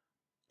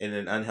 in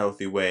an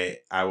unhealthy way,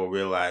 I will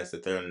realize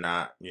that they're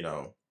not,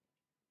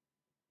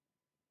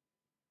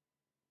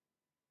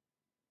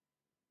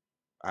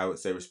 I would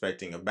say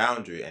respecting a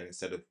boundary. And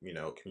instead of,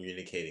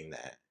 communicating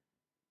that,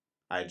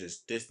 I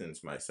just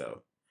distance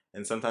myself.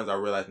 And sometimes I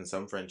realize in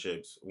some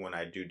friendships, when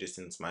I do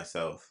distance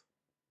myself,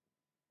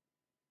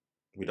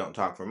 we don't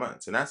talk for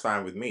months. And that's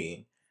fine with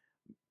me.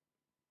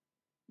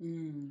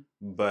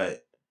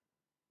 But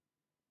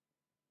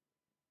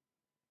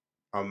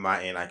on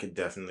my end, I could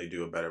definitely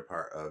do a better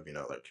part of,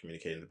 like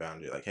communicating the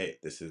boundary. Like, hey,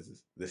 this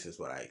is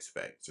what I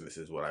expect. So this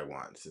is what I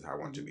want. This is how I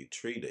want to be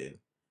treated.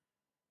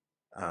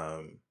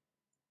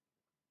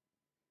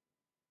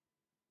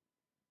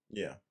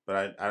 Yeah,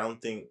 but I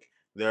don't think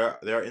there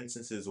are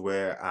instances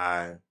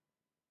where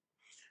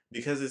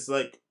because it's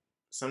like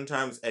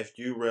sometimes if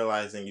you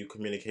realizing you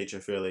communicate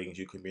your feelings,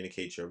 you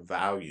communicate your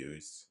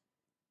values,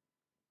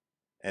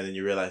 and then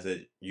you realize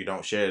that you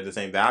don't share the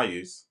same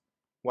values,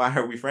 why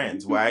are we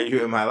friends? Why are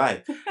you in my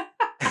life?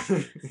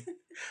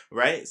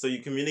 Right? So you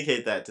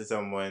communicate that to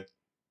someone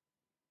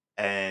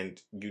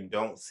and you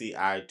don't see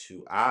eye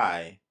to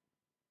eye.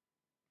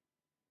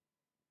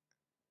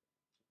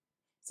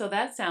 So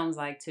that sounds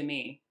like to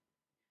me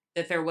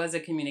that there was a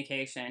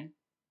communication.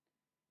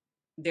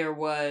 There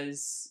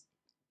was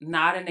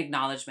not an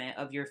acknowledgement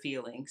of your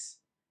feelings,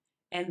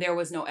 and there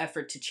was no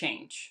effort to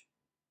change.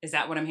 Is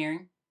that what I'm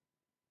hearing?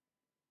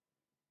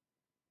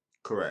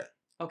 Correct.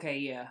 Okay,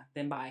 yeah,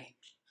 then bye.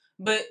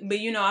 But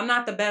I'm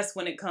not the best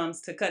when it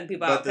comes to cutting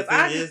people out. But the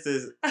thing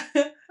is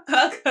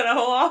I'll cut a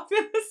hole off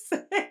in a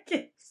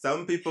second.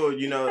 Some people,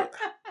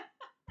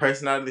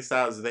 personality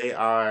styles, they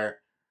are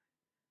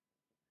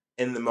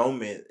in the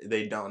moment,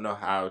 they don't know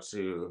how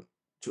to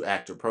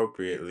act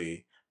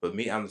appropriately. But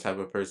me, I'm the type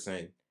of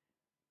person,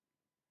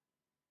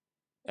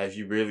 if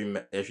you really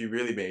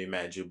made me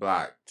mad, you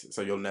blocked,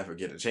 so you'll never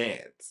get a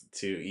chance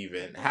to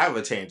even have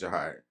a change of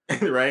heart.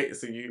 Right?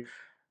 So you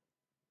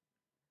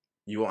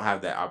won't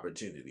have that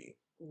opportunity.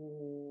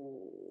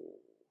 Ooh,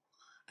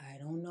 I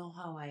don't know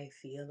how I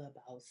feel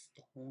about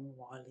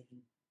stonewalling.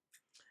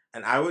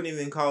 And I wouldn't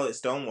even call it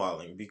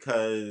stonewalling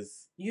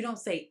because you don't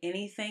say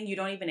anything. You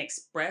don't even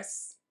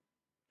express.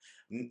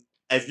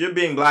 If you're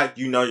being blocked,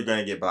 you're going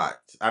to get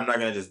blocked. I'm not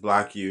going to just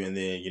block you and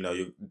then,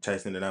 you're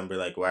texting the number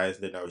like, why is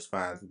there no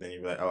response? And then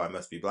you're like, oh, I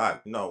must be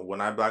blocked. No,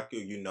 when I block you,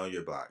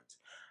 you're blocked.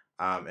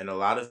 And a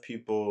lot of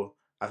people,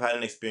 I've had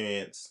an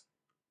experience.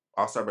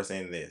 I'll start by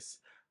saying this.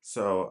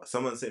 So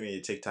someone sent me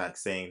a TikTok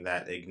saying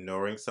that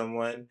ignoring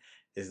someone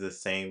is the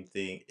same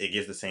thing. It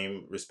gives the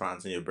same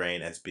response in your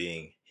brain as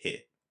being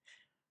hit,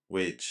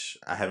 which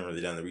I haven't really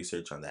done the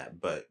research on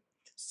that. But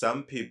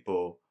some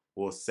people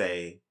will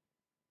say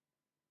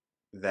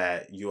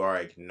that you are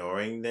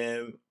ignoring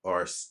them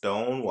or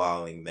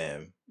stonewalling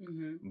them,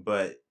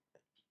 but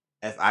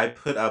If I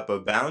put up a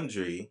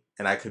boundary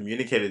and I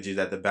communicated to you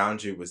that the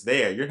boundary was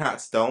there, you're not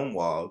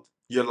stonewalled.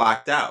 You're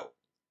locked out.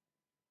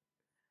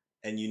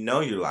 And you know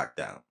you're locked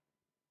out.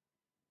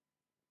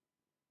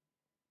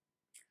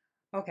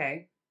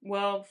 Okay.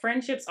 Well,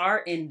 friendships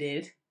are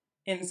ended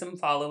in some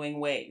following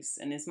ways.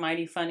 And it's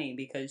mighty funny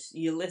because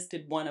you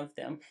listed one of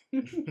them.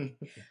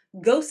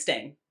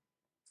 Ghosting,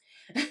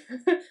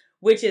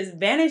 which is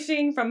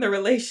vanishing from the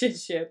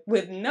relationship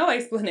with no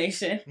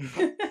explanation,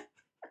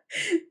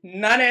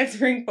 not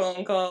answering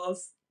phone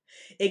calls,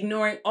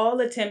 ignoring all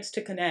attempts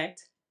to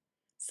connect.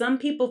 Some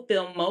people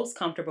feel most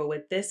comfortable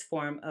with this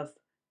form of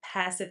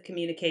passive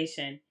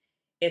communication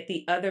if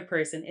the other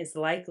person is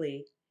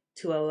likely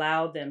to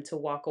allow them to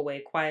walk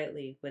away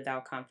quietly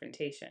without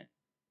confrontation.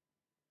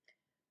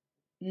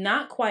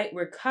 Not quite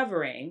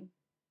recovering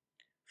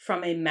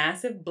from a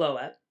massive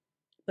blowup,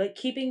 but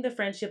keeping the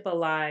friendship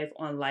alive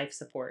on life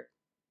support.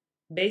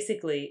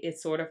 Basically,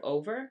 it's sort of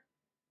over,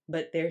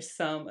 but there's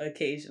some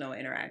occasional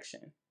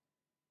interaction.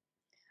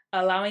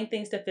 Allowing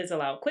things to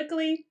fizzle out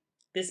quickly,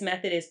 this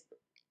method is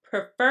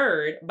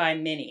preferred by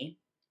many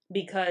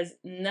because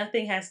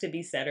nothing has to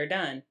be said or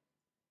done.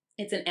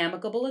 It's an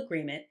amicable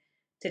agreement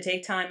to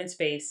take time and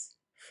space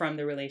from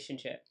the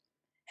relationship,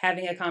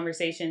 having a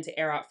conversation to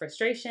air out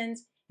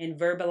frustrations and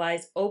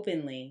verbalize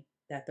openly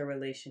that the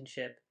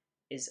relationship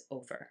is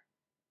over.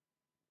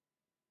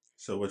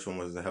 So which one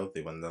was the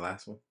healthy one? The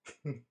last one?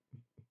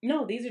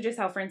 No, these are just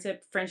how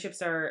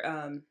friendships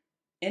are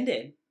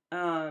ended.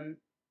 And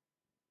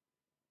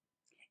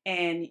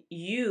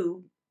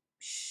you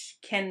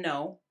can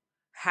know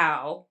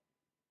how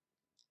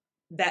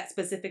that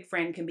specific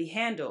friend can be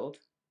handled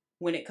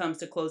when it comes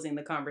to closing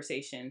the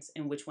conversations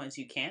and which ones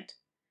you can't.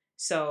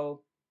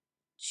 So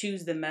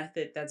choose the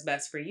method that's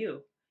best for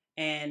you.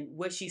 And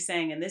what she's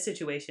saying in this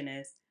situation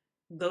is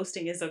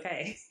ghosting is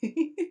okay.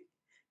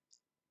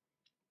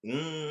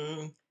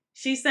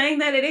 She's saying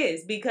that it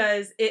is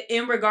because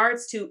in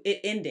regards to it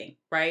ending,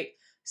 right?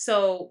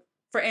 So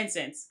for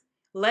instance,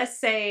 let's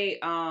say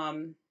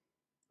because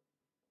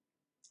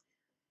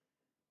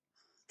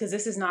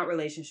this is not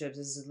relationships,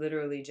 this is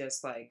literally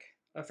just like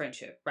a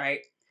friendship, right?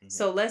 Mm-hmm.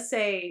 So let's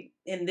say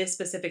in this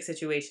specific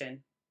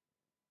situation,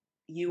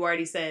 you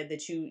already said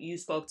that you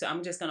spoke to,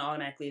 I'm just going to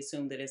automatically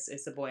assume that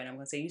it's a boy, and I'm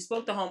going to say you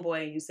spoke to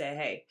homeboy and you said,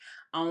 hey,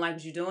 I don't like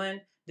what you're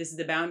doing. This is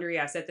the boundary.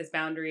 I set this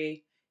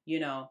boundary.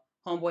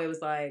 Homeboy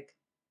was like,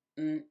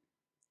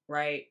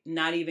 right?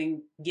 Not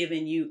even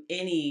giving you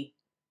any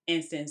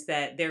instance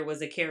that there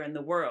was a care in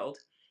the world.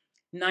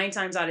 9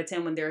 times out of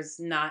 10, when there's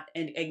not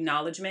an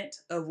acknowledgement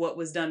of what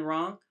was done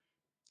wrong,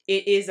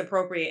 it is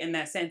appropriate in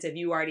that sense if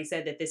you already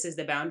said that this is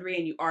the boundary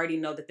and you already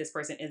know that this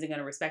person isn't going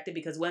to respect it,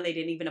 because when they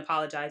didn't even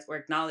apologize or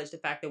acknowledge the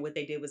fact that what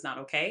they did was not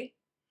okay,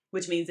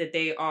 which means that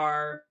they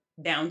are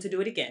down to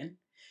do it again.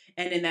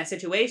 And in that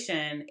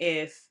situation,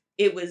 if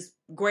it was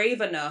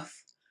grave enough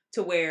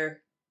to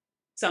where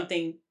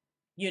something,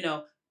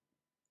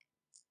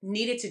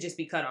 needed to just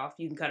be cut off,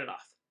 you can cut it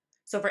off.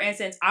 So for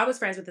instance, I was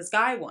friends with this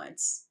guy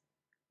once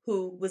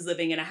who was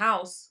living in a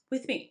house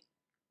with me.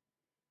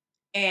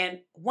 And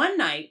one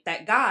night,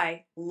 that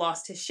guy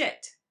lost his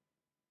shit.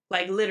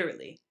 Like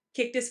literally.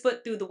 Kicked his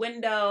foot through the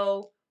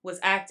window, was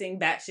acting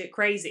batshit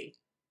crazy.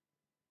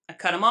 I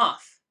cut him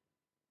off.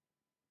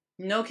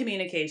 No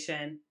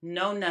communication,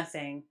 no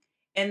nothing.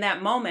 In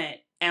that moment,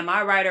 am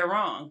I right or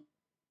wrong?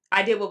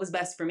 I did what was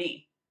best for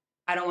me.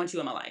 I don't want you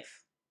in my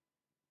life.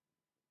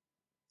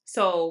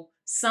 So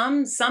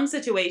some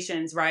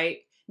situations, right,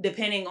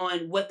 depending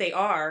on what they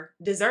are,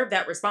 deserve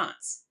that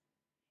response.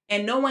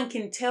 And no one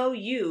can tell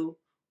you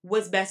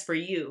what's best for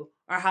you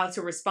or how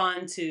to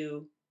respond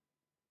to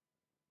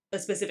a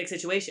specific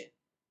situation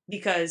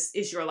because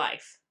it's your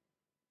life.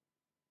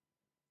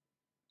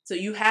 So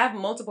you have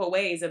multiple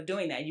ways of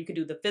doing that. You can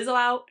do the fizzle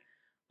out.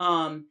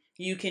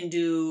 You can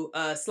do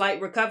a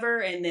slight recover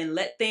and then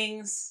let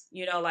things,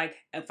 like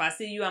if I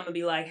see you, I'm going to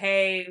be like,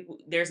 hey,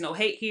 there's no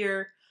hate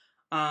here.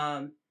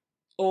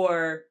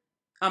 Or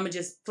I'm going to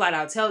just flat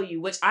out tell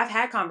you, which I've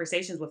had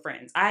conversations with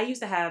friends. I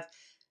used to have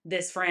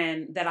this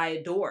friend that I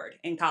adored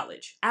in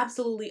college.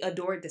 Absolutely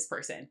adored this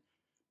person.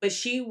 But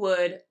she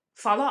would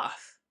fall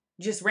off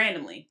just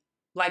randomly.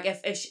 Like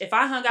if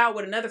I hung out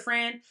with another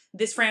friend,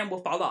 this friend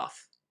will fall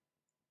off.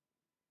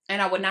 And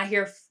I would not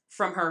hear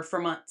from her for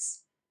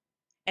months.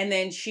 And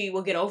then she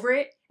will get over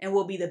it and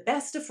we'll be the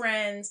best of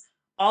friends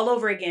all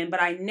over again.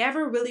 But I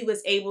never really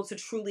was able to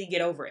truly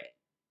get over it.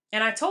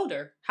 And I told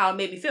her how it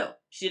made me feel.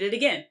 She did it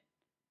again.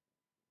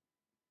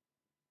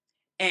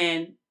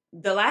 And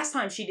the last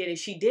time she did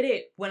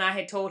it when I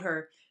had told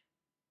her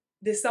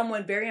that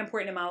someone very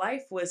important in my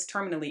life was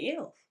terminally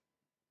ill.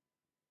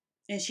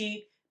 And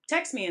she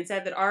texted me and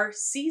said that our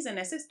season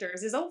as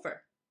sisters is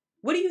over.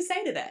 What do you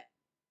say to that?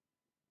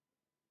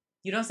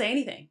 You don't say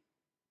anything.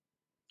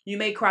 You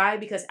may cry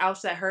because,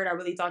 ouch, that hurt. I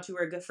really thought you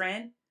were a good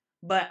friend,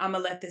 but I'm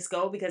going to let this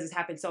go because it's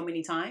happened so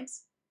many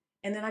times.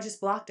 And then I just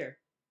blocked her.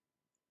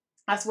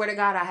 I swear to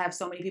God, I have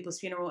so many people's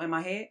funeral in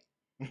my head.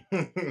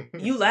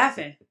 You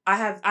laughing. I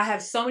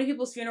have so many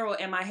people's funeral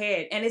in my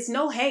head, and it's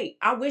no hate.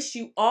 I wish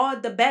you all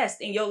the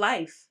best in your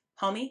life,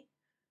 homie.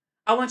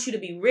 I want you to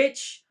be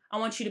rich. I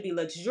want you to be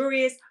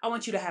luxurious. I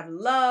want you to have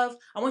love.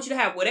 I want you to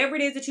have whatever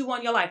it is that you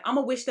want in your life. I'm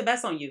gonna wish the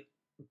best on you.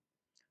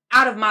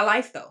 Out of my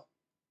life, though.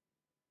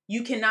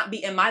 You cannot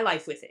be in my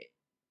life with it.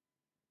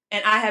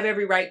 And I have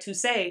every right to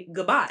say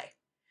goodbye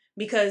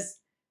because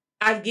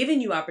I've given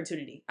you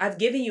opportunity. I've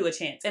given you a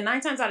chance. And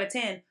 9 times out of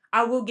 10,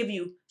 I will give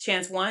you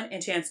chance 1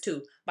 and chance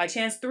 2. By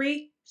chance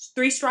 3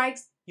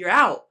 strikes, you're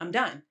out. I'm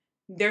done.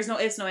 There's no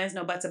ifs, no ands,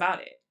 no buts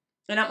about it.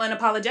 And I'm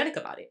unapologetic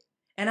about it.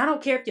 And I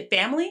don't care if you're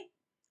family.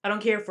 I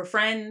don't care if we're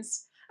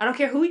friends. I don't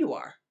care who you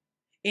are.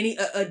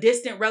 A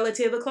distant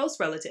relative, a close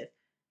relative.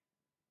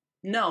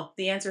 No,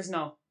 the answer is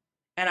no.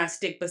 And I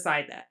stick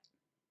beside that.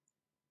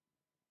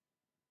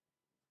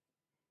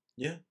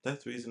 Yeah,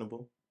 that's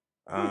reasonable.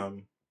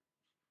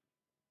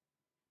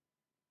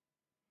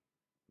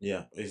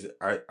 Yeah,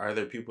 are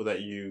there people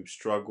that you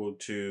struggle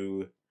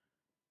to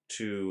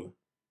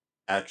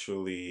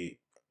actually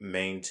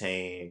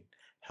maintain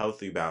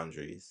healthy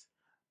boundaries?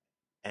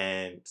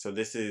 And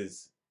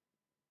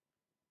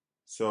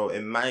so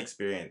in my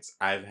experience,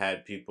 I've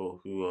had people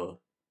who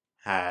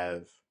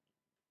have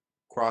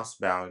crossed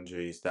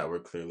boundaries that were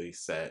clearly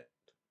set,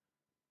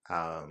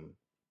 um,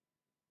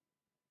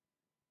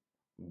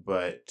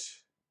 but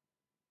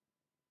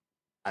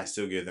I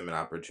still give them an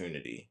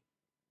opportunity.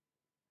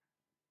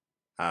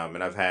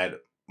 And I've had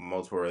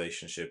multiple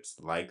relationships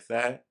like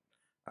that.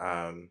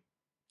 Um,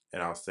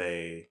 and I'll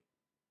say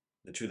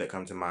the two that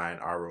come to mind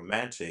are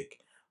romantic,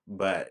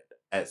 but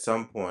at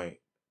some point,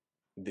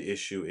 the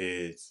issue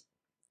is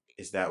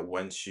that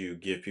once you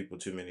give people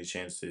too many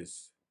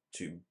chances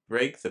to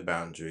break the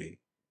boundary,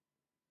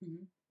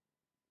 Mm-hmm.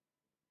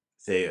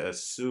 they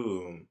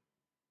assume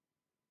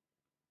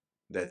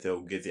that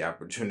they'll get the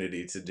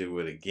opportunity to do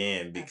it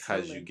again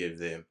because you Absolutely. give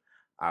them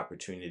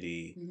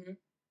opportunity, Mm-hmm.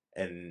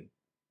 and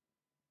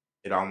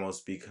it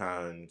almost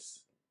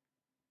becomes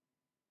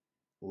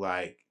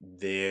like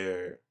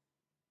they're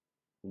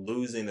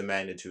losing the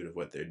magnitude of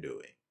what they're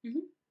doing. Mm-hmm.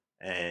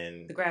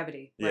 And The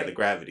gravity, yeah, the right?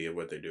 gravity of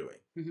what they're doing.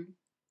 Mm-hmm.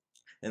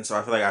 And so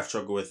I feel like I've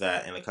struggled with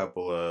that in a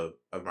couple of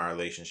my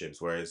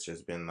relationships where it's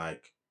just been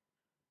like,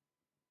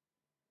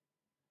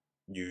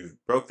 you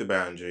broke the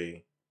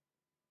boundary.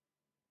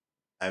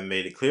 I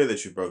made it clear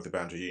that you broke the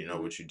boundary. You know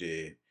Mm-hmm. what you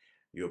did.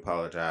 You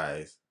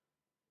apologize.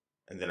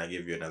 And then I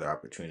give you another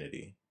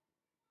opportunity.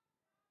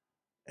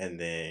 And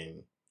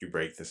then you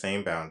break the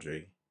same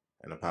boundary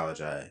and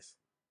apologize.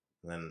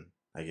 And then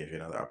I give you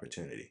another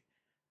opportunity.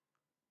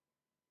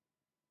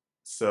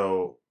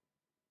 So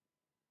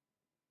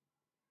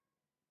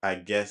I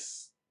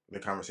guess the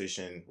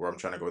conversation, where I'm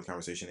trying to go with the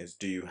conversation, is,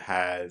 do you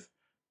have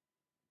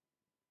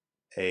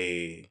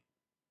a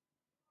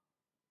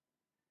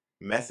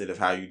method of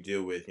how you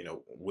deal with,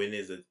 when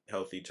is a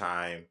healthy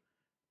time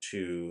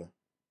to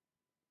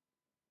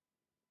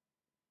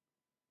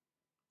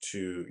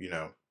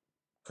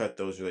cut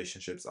those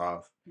relationships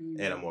off in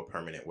a Mm-hmm. more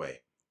permanent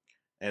way?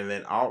 And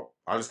then I'll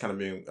just kind of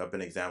bring up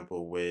an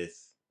example with,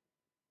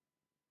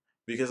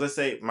 because let's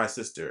say my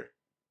sister,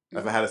 if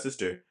I Mm-hmm. had a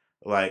sister,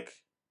 like,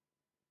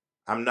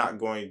 I'm not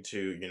going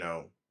to,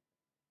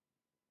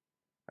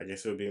 I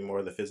guess it would be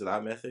more the fizzle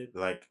out method.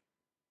 Like,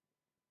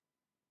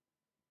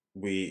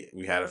 we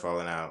had a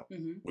falling out,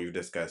 Mm-hmm. we've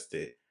discussed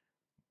it,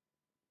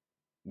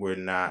 we're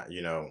not,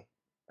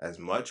 as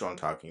much on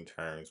talking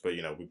terms, but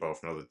we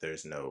both know that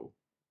there's no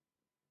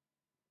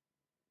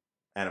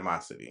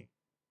animosity,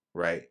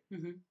 right?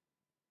 Mm-hmm.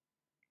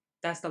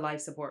 That's the life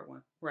support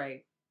one,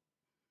 right?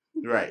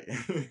 Right.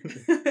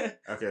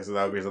 Okay, so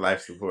that would be the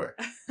life support.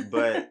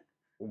 But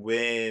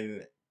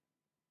when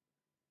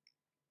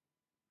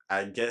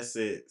I guess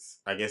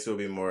it'll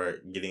be more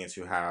getting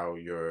into how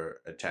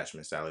your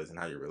attachment style is and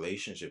how your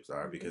relationships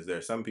are, Mm-hmm. because there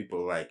are some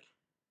people, like,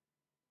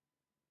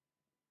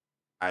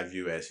 I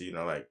view as,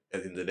 like,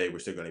 at the end of the day, we're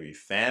still going to be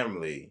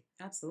family,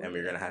 and we're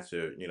Absolutely. going to have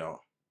to,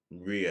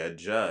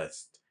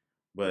 readjust. Mm-hmm.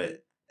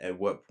 But at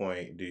what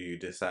point do you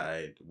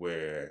decide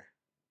where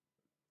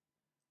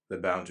the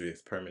boundary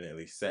is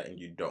permanently set and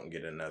you don't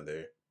get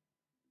another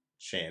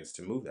chance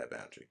to move that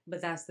boundary?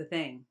 But that's the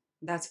thing.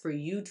 That's for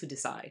you to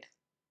decide.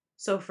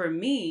 So for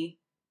me,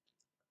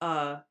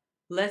 uh,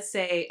 let's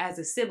say as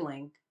a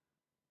sibling,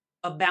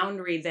 a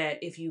boundary that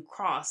if you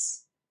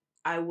cross,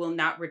 I will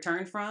not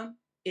return from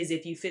is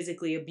if you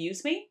physically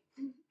abuse me,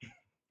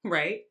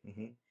 right?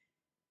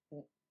 Hmm.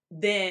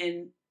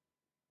 Then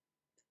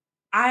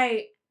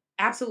I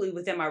absolutely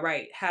within my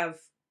right have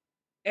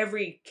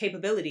every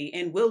capability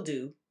and will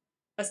do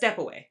a step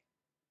away.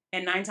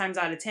 And 9 times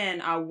out of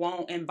 10, I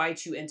won't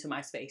invite you into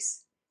my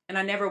space. And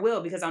I never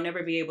will because I'll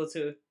never be able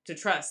to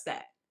trust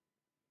that.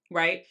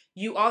 Right?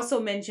 You also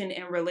mentioned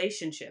in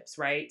relationships,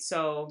 right?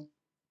 So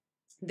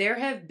there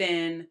have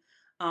been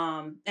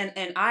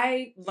and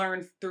I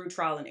learned through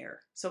trial and error.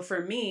 So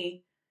for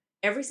me,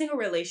 every single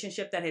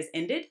relationship that has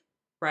ended,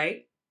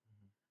 right?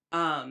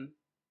 Um,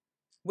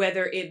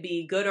 whether it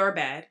be good or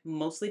bad,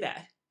 mostly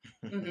bad.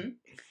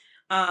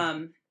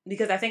 Hmm.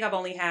 because I think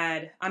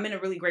I'm in a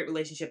really great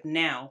relationship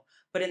now,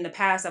 but in the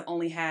past, I've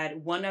only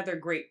had one other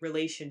great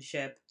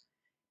relationship.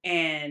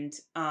 And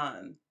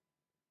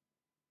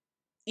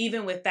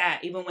even with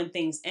that, even when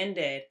things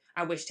ended,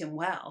 I wished him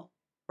well,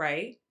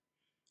 right?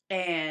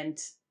 And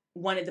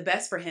wanted the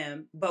best for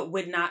him, but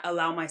would not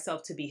allow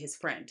myself to be his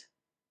friend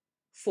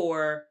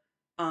for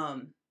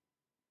um,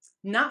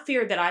 not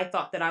fear that I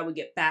thought that I would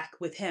get back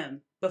with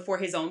him, but for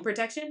his own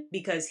protection,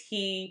 because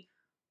he,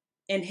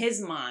 in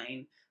his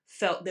mind,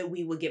 felt that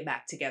we would get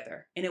back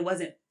together. And it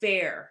wasn't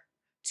fair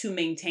to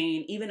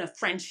maintain even a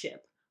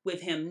friendship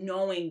with him,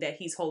 knowing that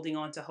he's holding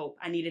on to hope.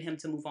 I needed him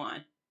to move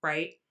on,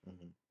 right?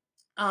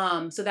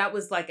 So that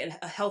was like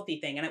a healthy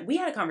thing. And we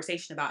had a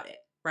conversation about it,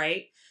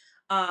 right?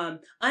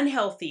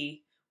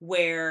 Unhealthy,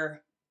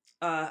 where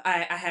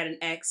I had an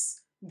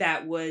ex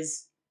that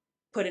was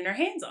putting her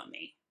hands on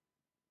me,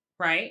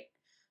 right?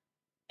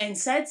 And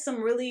said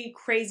some really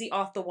crazy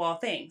off the wall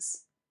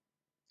things.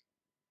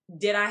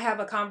 Did I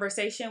have a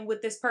conversation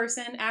with this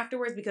person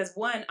afterwards? Because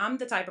one, I'm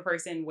the type of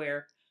person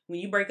where when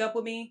you break up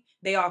with me,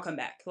 they all come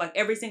back. Like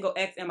every single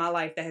ex in my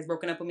life that has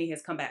broken up with me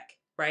has come back,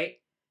 right?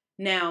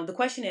 Now, the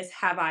question is,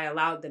 have I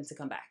allowed them to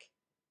come back?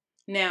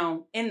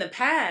 Now, in the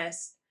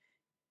past,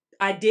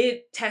 I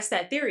did test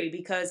that theory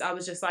because I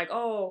was just like,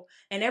 oh,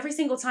 and every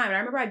single time, and I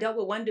remember I dealt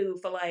with one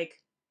dude for like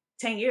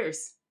 10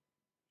 years.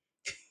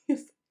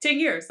 10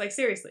 years, like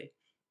seriously.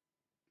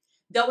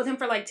 Dealt with him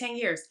for like 10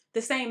 years.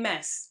 The same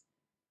mess.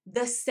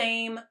 The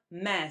same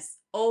mess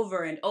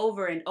over and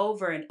over and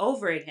over and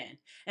over again.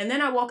 And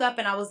then I woke up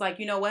and I was like,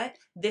 you know what?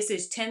 This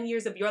is 10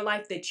 years of your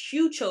life that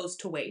you chose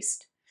to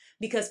waste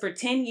because for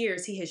 10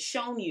 years, he has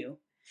shown you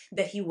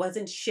that he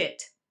wasn't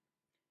shit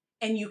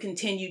and you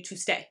continue to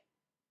stay.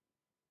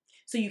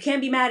 So you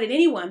can't be mad at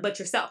anyone but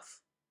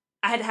yourself.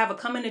 I had to have a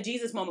coming to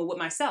Jesus moment with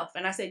myself.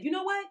 And I said, you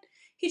know what?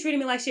 He treated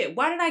me like shit.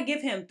 Why did I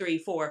give him 3,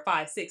 4,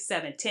 5, 6,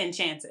 7, 10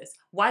 chances?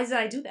 Why did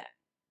I do that?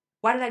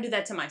 Why did I do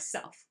that to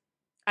myself?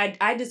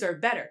 I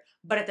deserve better.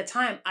 But at the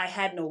time, I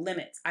had no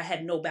limits. I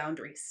had no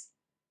boundaries.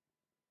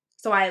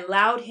 So I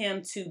allowed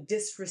him to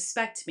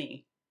disrespect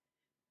me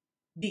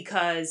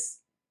because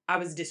I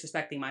was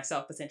disrespecting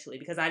myself, essentially,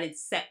 because I didn't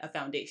set a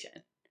foundation,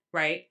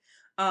 right?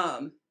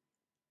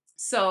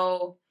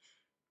 So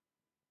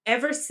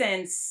ever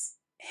since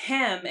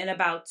him and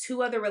about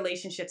 2 other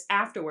relationships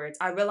afterwards,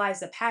 I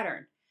realized a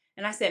pattern.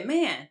 And I said,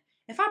 man,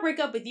 if I break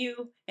up with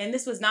you and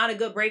this was not a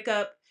good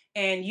breakup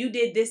and you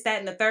did this, that,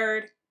 and the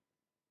third,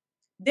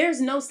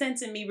 there's no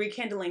sense in me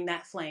rekindling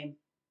that flame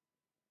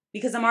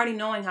because I'm already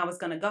knowing how it's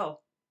going to go.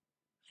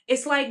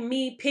 It's like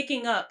me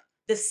picking up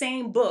the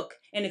same book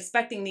and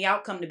expecting the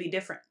outcome to be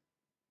different.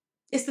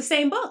 It's the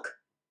same book.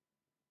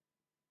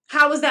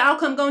 How is the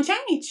outcome going to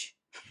change?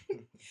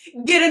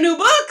 Get a new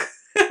book,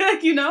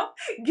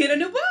 get a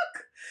new book.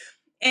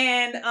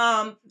 And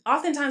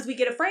oftentimes we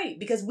get afraid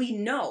because we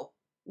know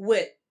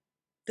what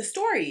the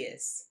story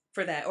is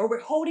for that, or we're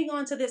holding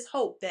on to this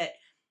hope that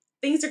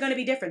things are going to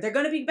be different. They're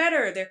going to be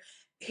better.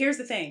 Here's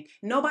the thing.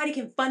 Nobody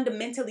can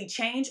fundamentally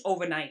change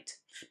overnight.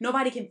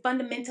 Nobody can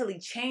fundamentally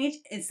change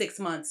in 6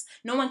 months.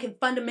 No one can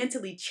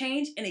fundamentally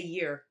change in a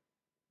year.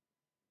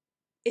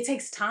 It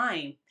takes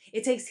time.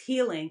 It takes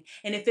healing.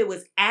 And if it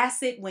was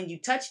acid when you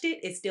touched it,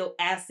 it's still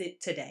acid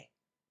today.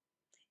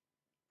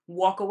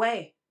 Walk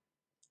away.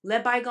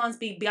 Let bygones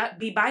be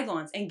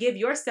bygones and give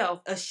yourself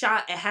a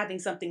shot at having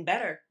something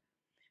better.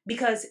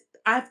 Because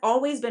I've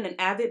always been an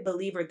avid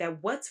believer that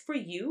what's for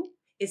you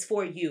is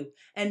for you.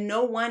 And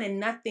no one and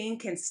nothing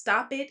can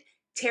stop it,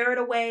 tear it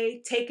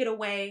away, take it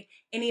away,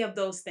 any of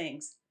those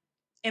things.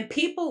 And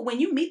people, when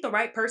you meet the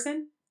right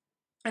person,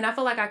 and I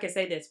feel like I can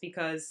say this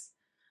because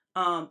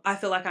I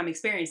feel like I'm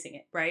experiencing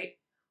it, right?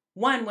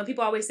 One, when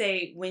people always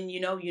say, when you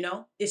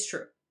know, it's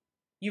true.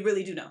 You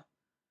really do know.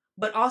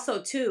 But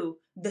also, two,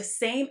 the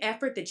same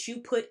effort that you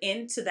put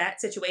into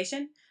that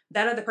situation,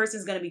 that other person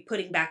is going to be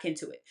putting back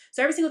into it.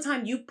 So every single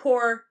time you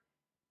pour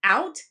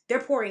out, they're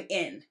pouring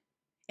in,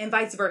 and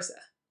vice versa.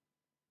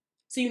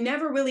 So you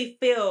never really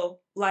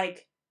feel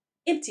like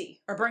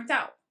empty or burnt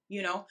out,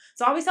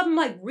 So I always tell them,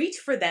 like, reach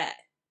for that.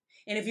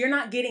 And if you're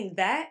not getting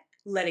that,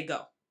 let it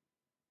go.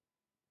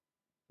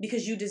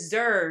 Because you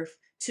deserve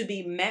to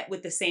be met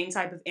with the same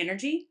type of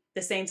energy,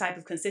 the same type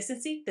of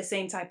consistency, the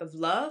same type of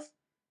love,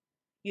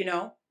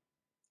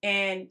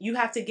 and you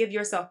have to give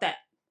yourself that.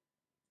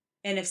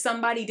 And if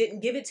somebody didn't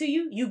give it to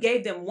you, you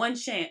gave them one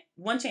chance.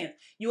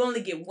 You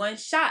only get one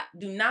shot.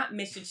 Do not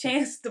miss your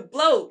chance to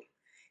blow.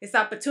 It's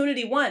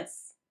opportunity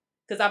once.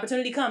 Because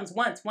opportunity comes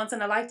once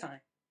in a lifetime.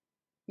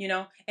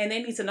 And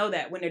they need to know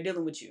that when they're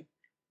dealing with you.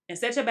 And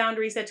set your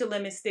boundaries, set your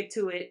limits, stick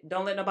to it.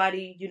 Don't let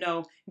nobody,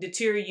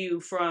 deter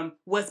you from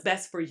what's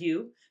best for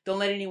you. Don't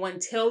let anyone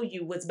tell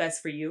you what's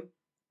best for you.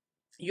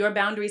 Your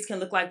boundaries can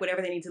look like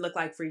whatever they need to look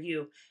like for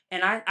you.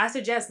 And I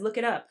suggest, look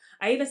it up.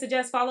 I even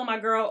suggest follow my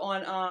girl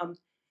on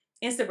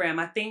Instagram.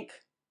 I think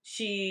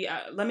she,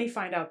 let me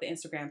find out the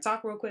Instagram.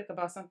 Talk real quick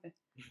about something.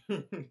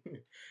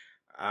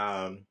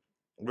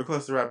 We're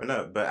close to wrapping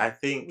up, but I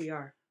think we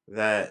are.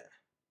 That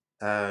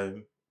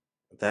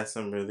that's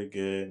some really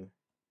good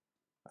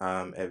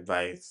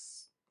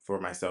advice for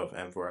myself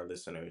and for our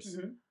listeners.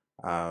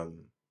 Mm-hmm.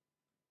 Um,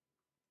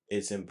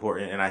 it's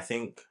important, and I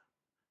think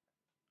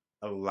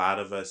a lot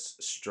of us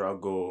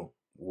struggle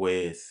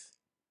with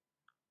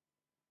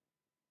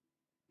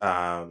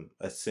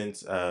a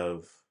sense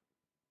of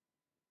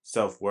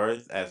self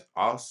worth as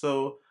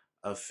also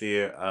a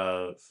fear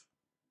of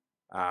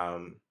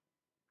um,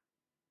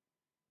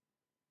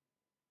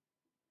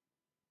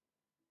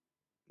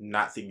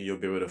 not thinking you'll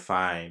be able to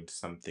find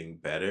something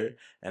better.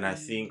 And I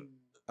think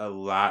a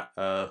lot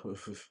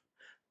of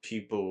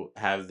people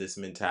have this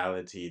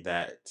mentality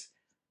that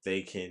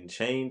they can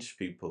change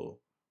people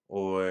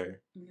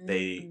or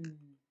they Mm.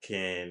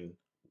 can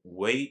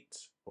wait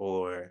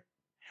or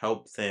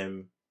help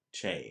them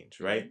change,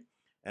 right? Mhm.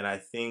 And I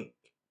think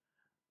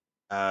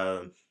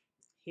um,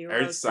 Hero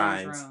earth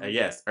signs, syndrome.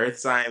 yes, earth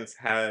signs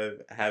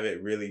have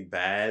it really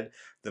bad.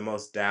 The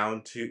most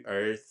down to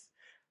earth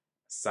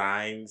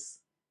signs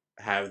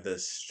have the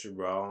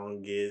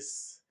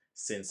strongest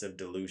sense of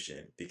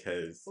delusion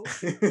because Oh,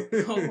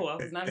 oh, I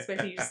was not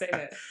expecting you to say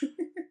that.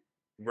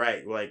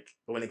 right, like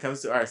when it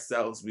comes to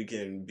ourselves we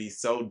can be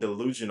so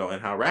delusional in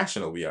how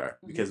rational we are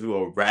Mhm. because we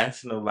will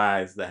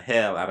rationalize the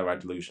hell out of our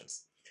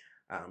delusions.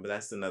 But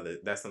that's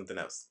something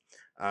else.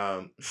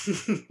 um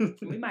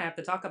We might have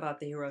to talk about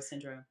the hero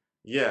syndrome.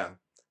 yeah.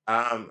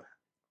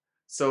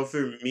 So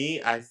for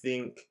me, I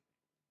think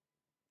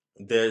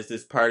there's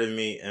this part of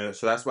me, and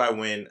so that's why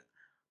when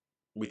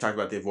we talk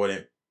about the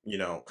avoidant,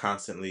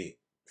 constantly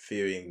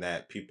fearing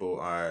that people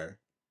are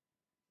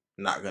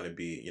not going to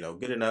be,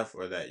 good enough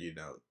or that,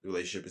 the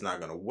relationship is not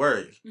going to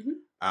work. Mm-hmm.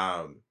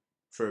 Um,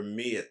 for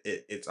me,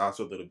 it's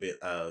also a little bit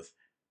of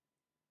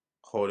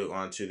holding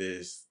on to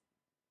this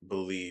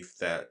belief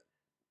that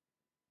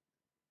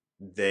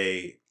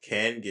they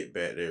can get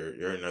better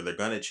or, they're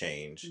going to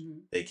change. Mm-hmm.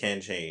 They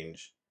can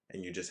change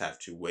and you just have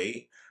to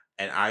wait.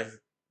 And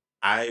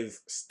I've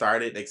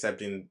started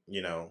accepting,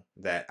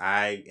 that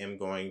I am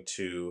going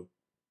to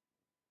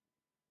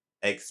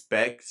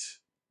expect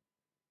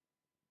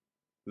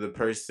the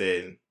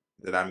person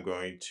that I'm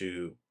going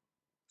to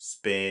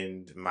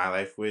spend my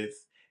life with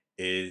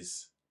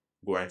is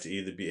going to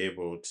either be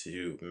able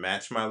to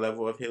match my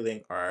level of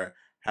healing or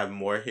have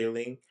more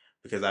healing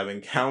because I've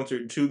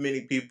encountered too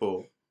many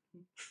people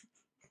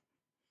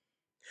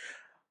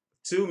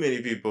who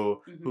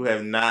Mm-hmm.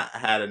 have not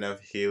had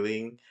enough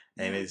healing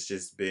and Yeah. it's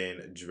just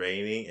been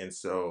draining. And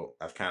so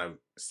I've kind of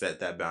set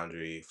that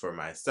boundary for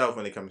myself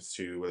when it comes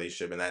to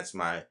relationship, and that's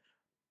my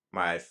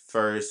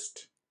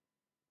first,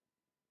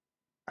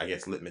 I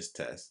guess, litmus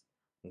test.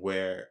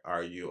 Where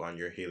are you on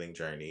your healing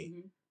journey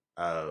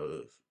Mm-hmm.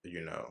 of,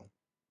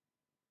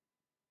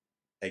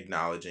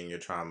 acknowledging your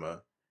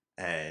trauma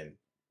and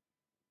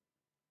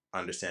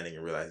understanding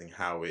and realizing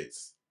how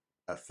it's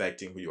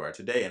affecting who you are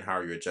today and how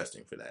are you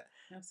adjusting for that?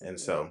 And Absolutely.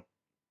 so,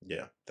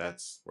 yeah,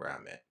 that's where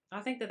I'm at. I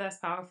think that that's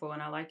powerful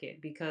and I like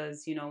it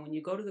because, when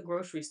you go to the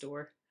grocery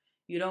store,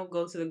 you don't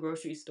go to the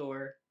grocery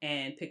store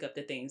and pick up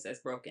the things that's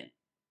broken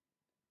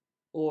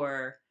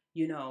or,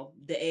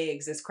 the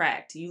eggs that's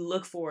cracked. You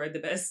look for the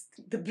best,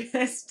 the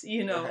best,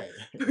 Right.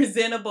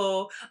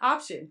 presentable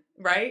option,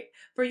 right?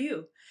 For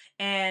you.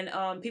 And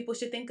people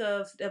should think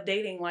of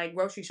dating like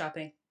grocery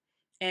shopping.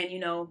 And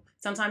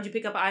sometimes you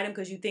pick up an item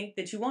because you think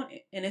that you want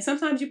it, and then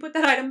sometimes you put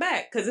that item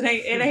back because it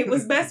ain't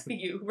what's best for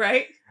you,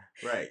 right?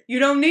 Right. You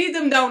don't need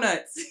them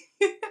donuts.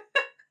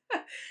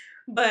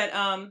 But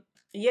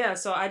yeah,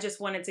 so I just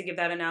wanted to give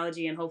that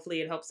analogy and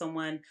hopefully it helps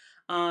someone.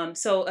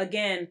 So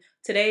again,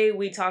 today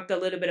we talked a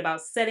little bit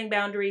about setting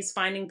boundaries,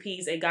 finding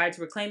peace, a guide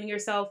to reclaiming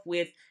yourself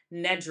with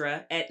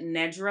Nedra at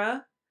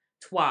Nedra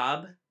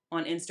Twab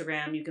on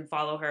Instagram. You can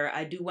follow her.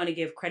 I do want to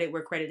give credit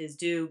where credit is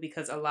due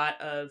because a lot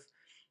of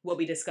what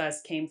we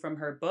discussed came from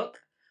her book.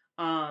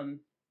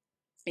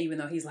 Even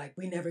though he's like,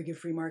 we never give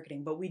free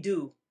marketing, but we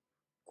do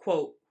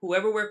quote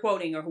whoever we're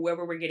quoting or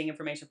whoever we're getting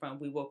information from,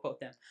 we will quote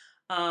them.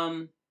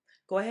 Um,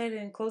 Go ahead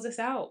and close us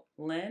out,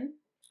 Lynn.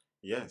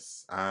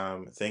 Yes.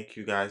 Thank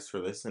you guys for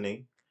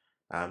listening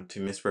to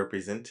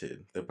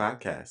Misrepresented, the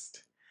podcast.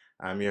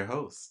 I'm your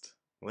host,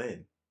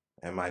 Lynn,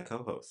 and my co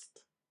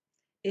host.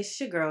 It's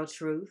your girl,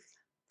 Truth.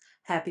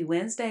 Happy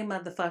Wednesday,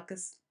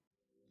 motherfuckers.